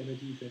spiritual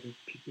energy is at the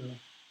peak.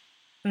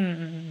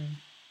 Mm.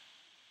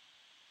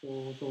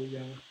 So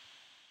yeah.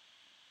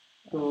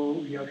 So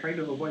we are trying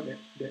to avoid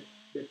that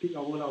peak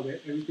hour where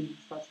everything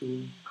starts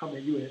to come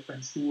at you at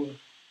times two,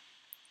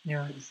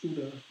 Yeah, times two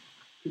the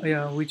peak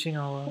yeah, hours. witching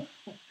hour.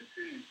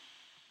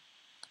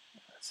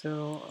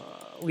 So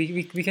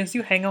we can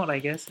still hang out, I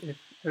guess, if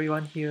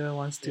everyone here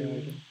wants Yeah, I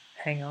to can.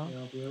 hang out.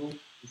 Yeah, whoever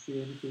to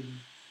say anything,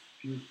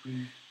 feel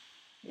free.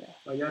 Yeah,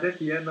 But yeah, that's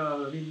the end.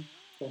 I mean,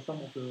 for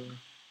some of the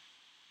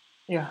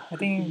yeah, I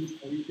think. creepy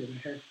stories that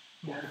I have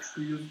Yeah,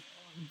 experienced.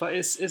 but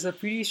it's a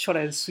pretty short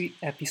and sweet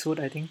episode.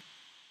 I think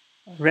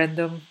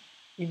random,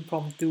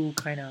 impromptu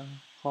kind of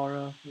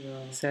horror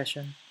Yeah,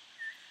 session.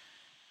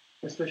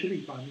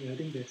 especially funny. I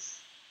think there's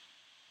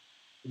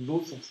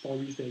loads of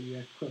stories that you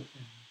have heard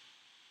and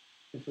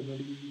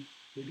definitely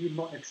maybe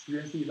not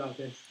experienced it lah.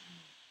 That's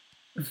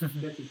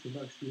is to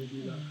not experience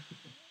it lah.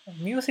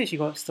 Mio said she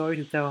got story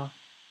to tell.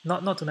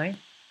 Not tonight.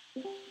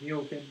 没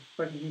有 can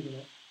 5 minutes or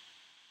not?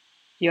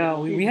 Yeah,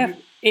 Or we eight have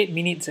minutes 8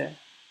 minutes.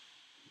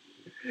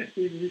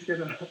 8 minutes can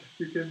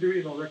you can do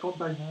it on record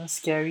time.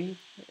 Scary.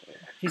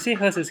 She said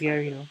hers is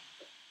scary though.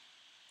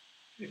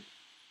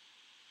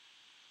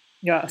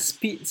 Yeah,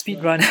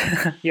 speed run.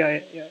 Yeah.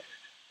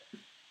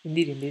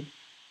 Indeed.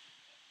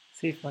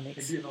 Save for Can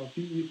next. do it on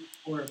PE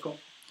or record.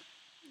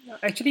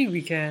 Actually,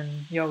 we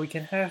can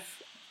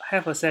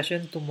have a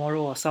session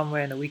tomorrow or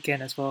somewhere in the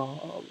weekend as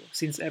well.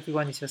 Since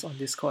everyone is just on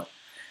Discord,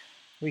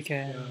 we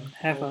can Yeah.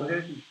 have But a.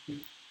 then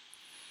if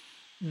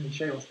you can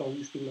share your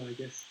stories too lah, I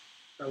guess.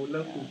 I would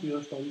love to Yeah,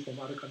 hear stories from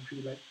other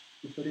countries. Like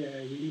yesterday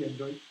I really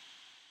enjoyed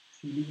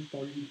Celine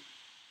story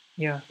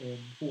yeah, and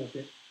who was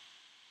that?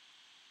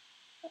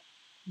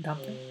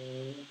 dumpling.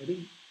 I think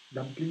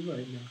dumpling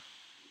right, yeah.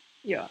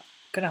 Yeah,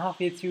 kind of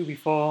halfway through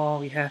before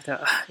we have the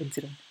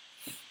incident.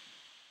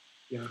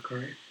 Yeah,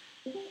 correct.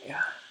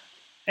 Yeah.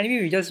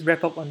 Anyway, we just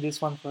wrap up on this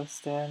one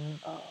first. Then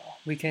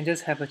we can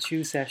just have a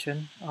chill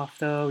session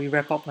after we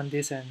wrap up on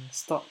this and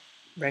stop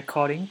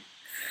recording.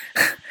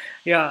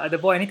 Yeah, the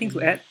boy, anything to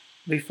And add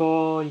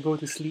before you go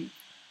to sleep?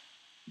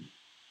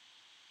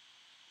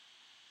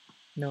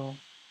 No.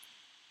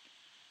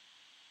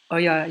 Oh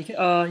yeah,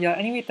 yeah.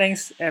 Anyway,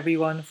 thanks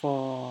everyone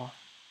for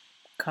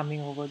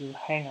coming over to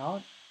hang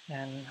out,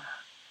 and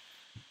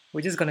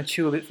we're just gonna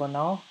chill a bit for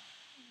now.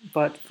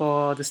 But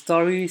for the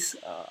stories,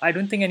 I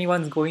don't think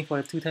anyone's going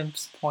for the 2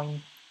 times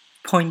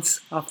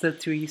points after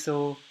three,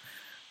 so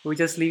we'll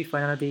just leave it for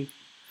another day.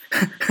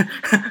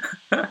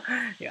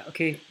 Yeah.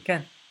 Okay.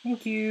 Can.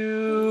 Thank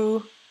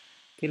you.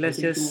 Okay. Let's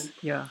waiting just.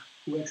 Yeah.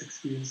 2x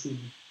experience soon.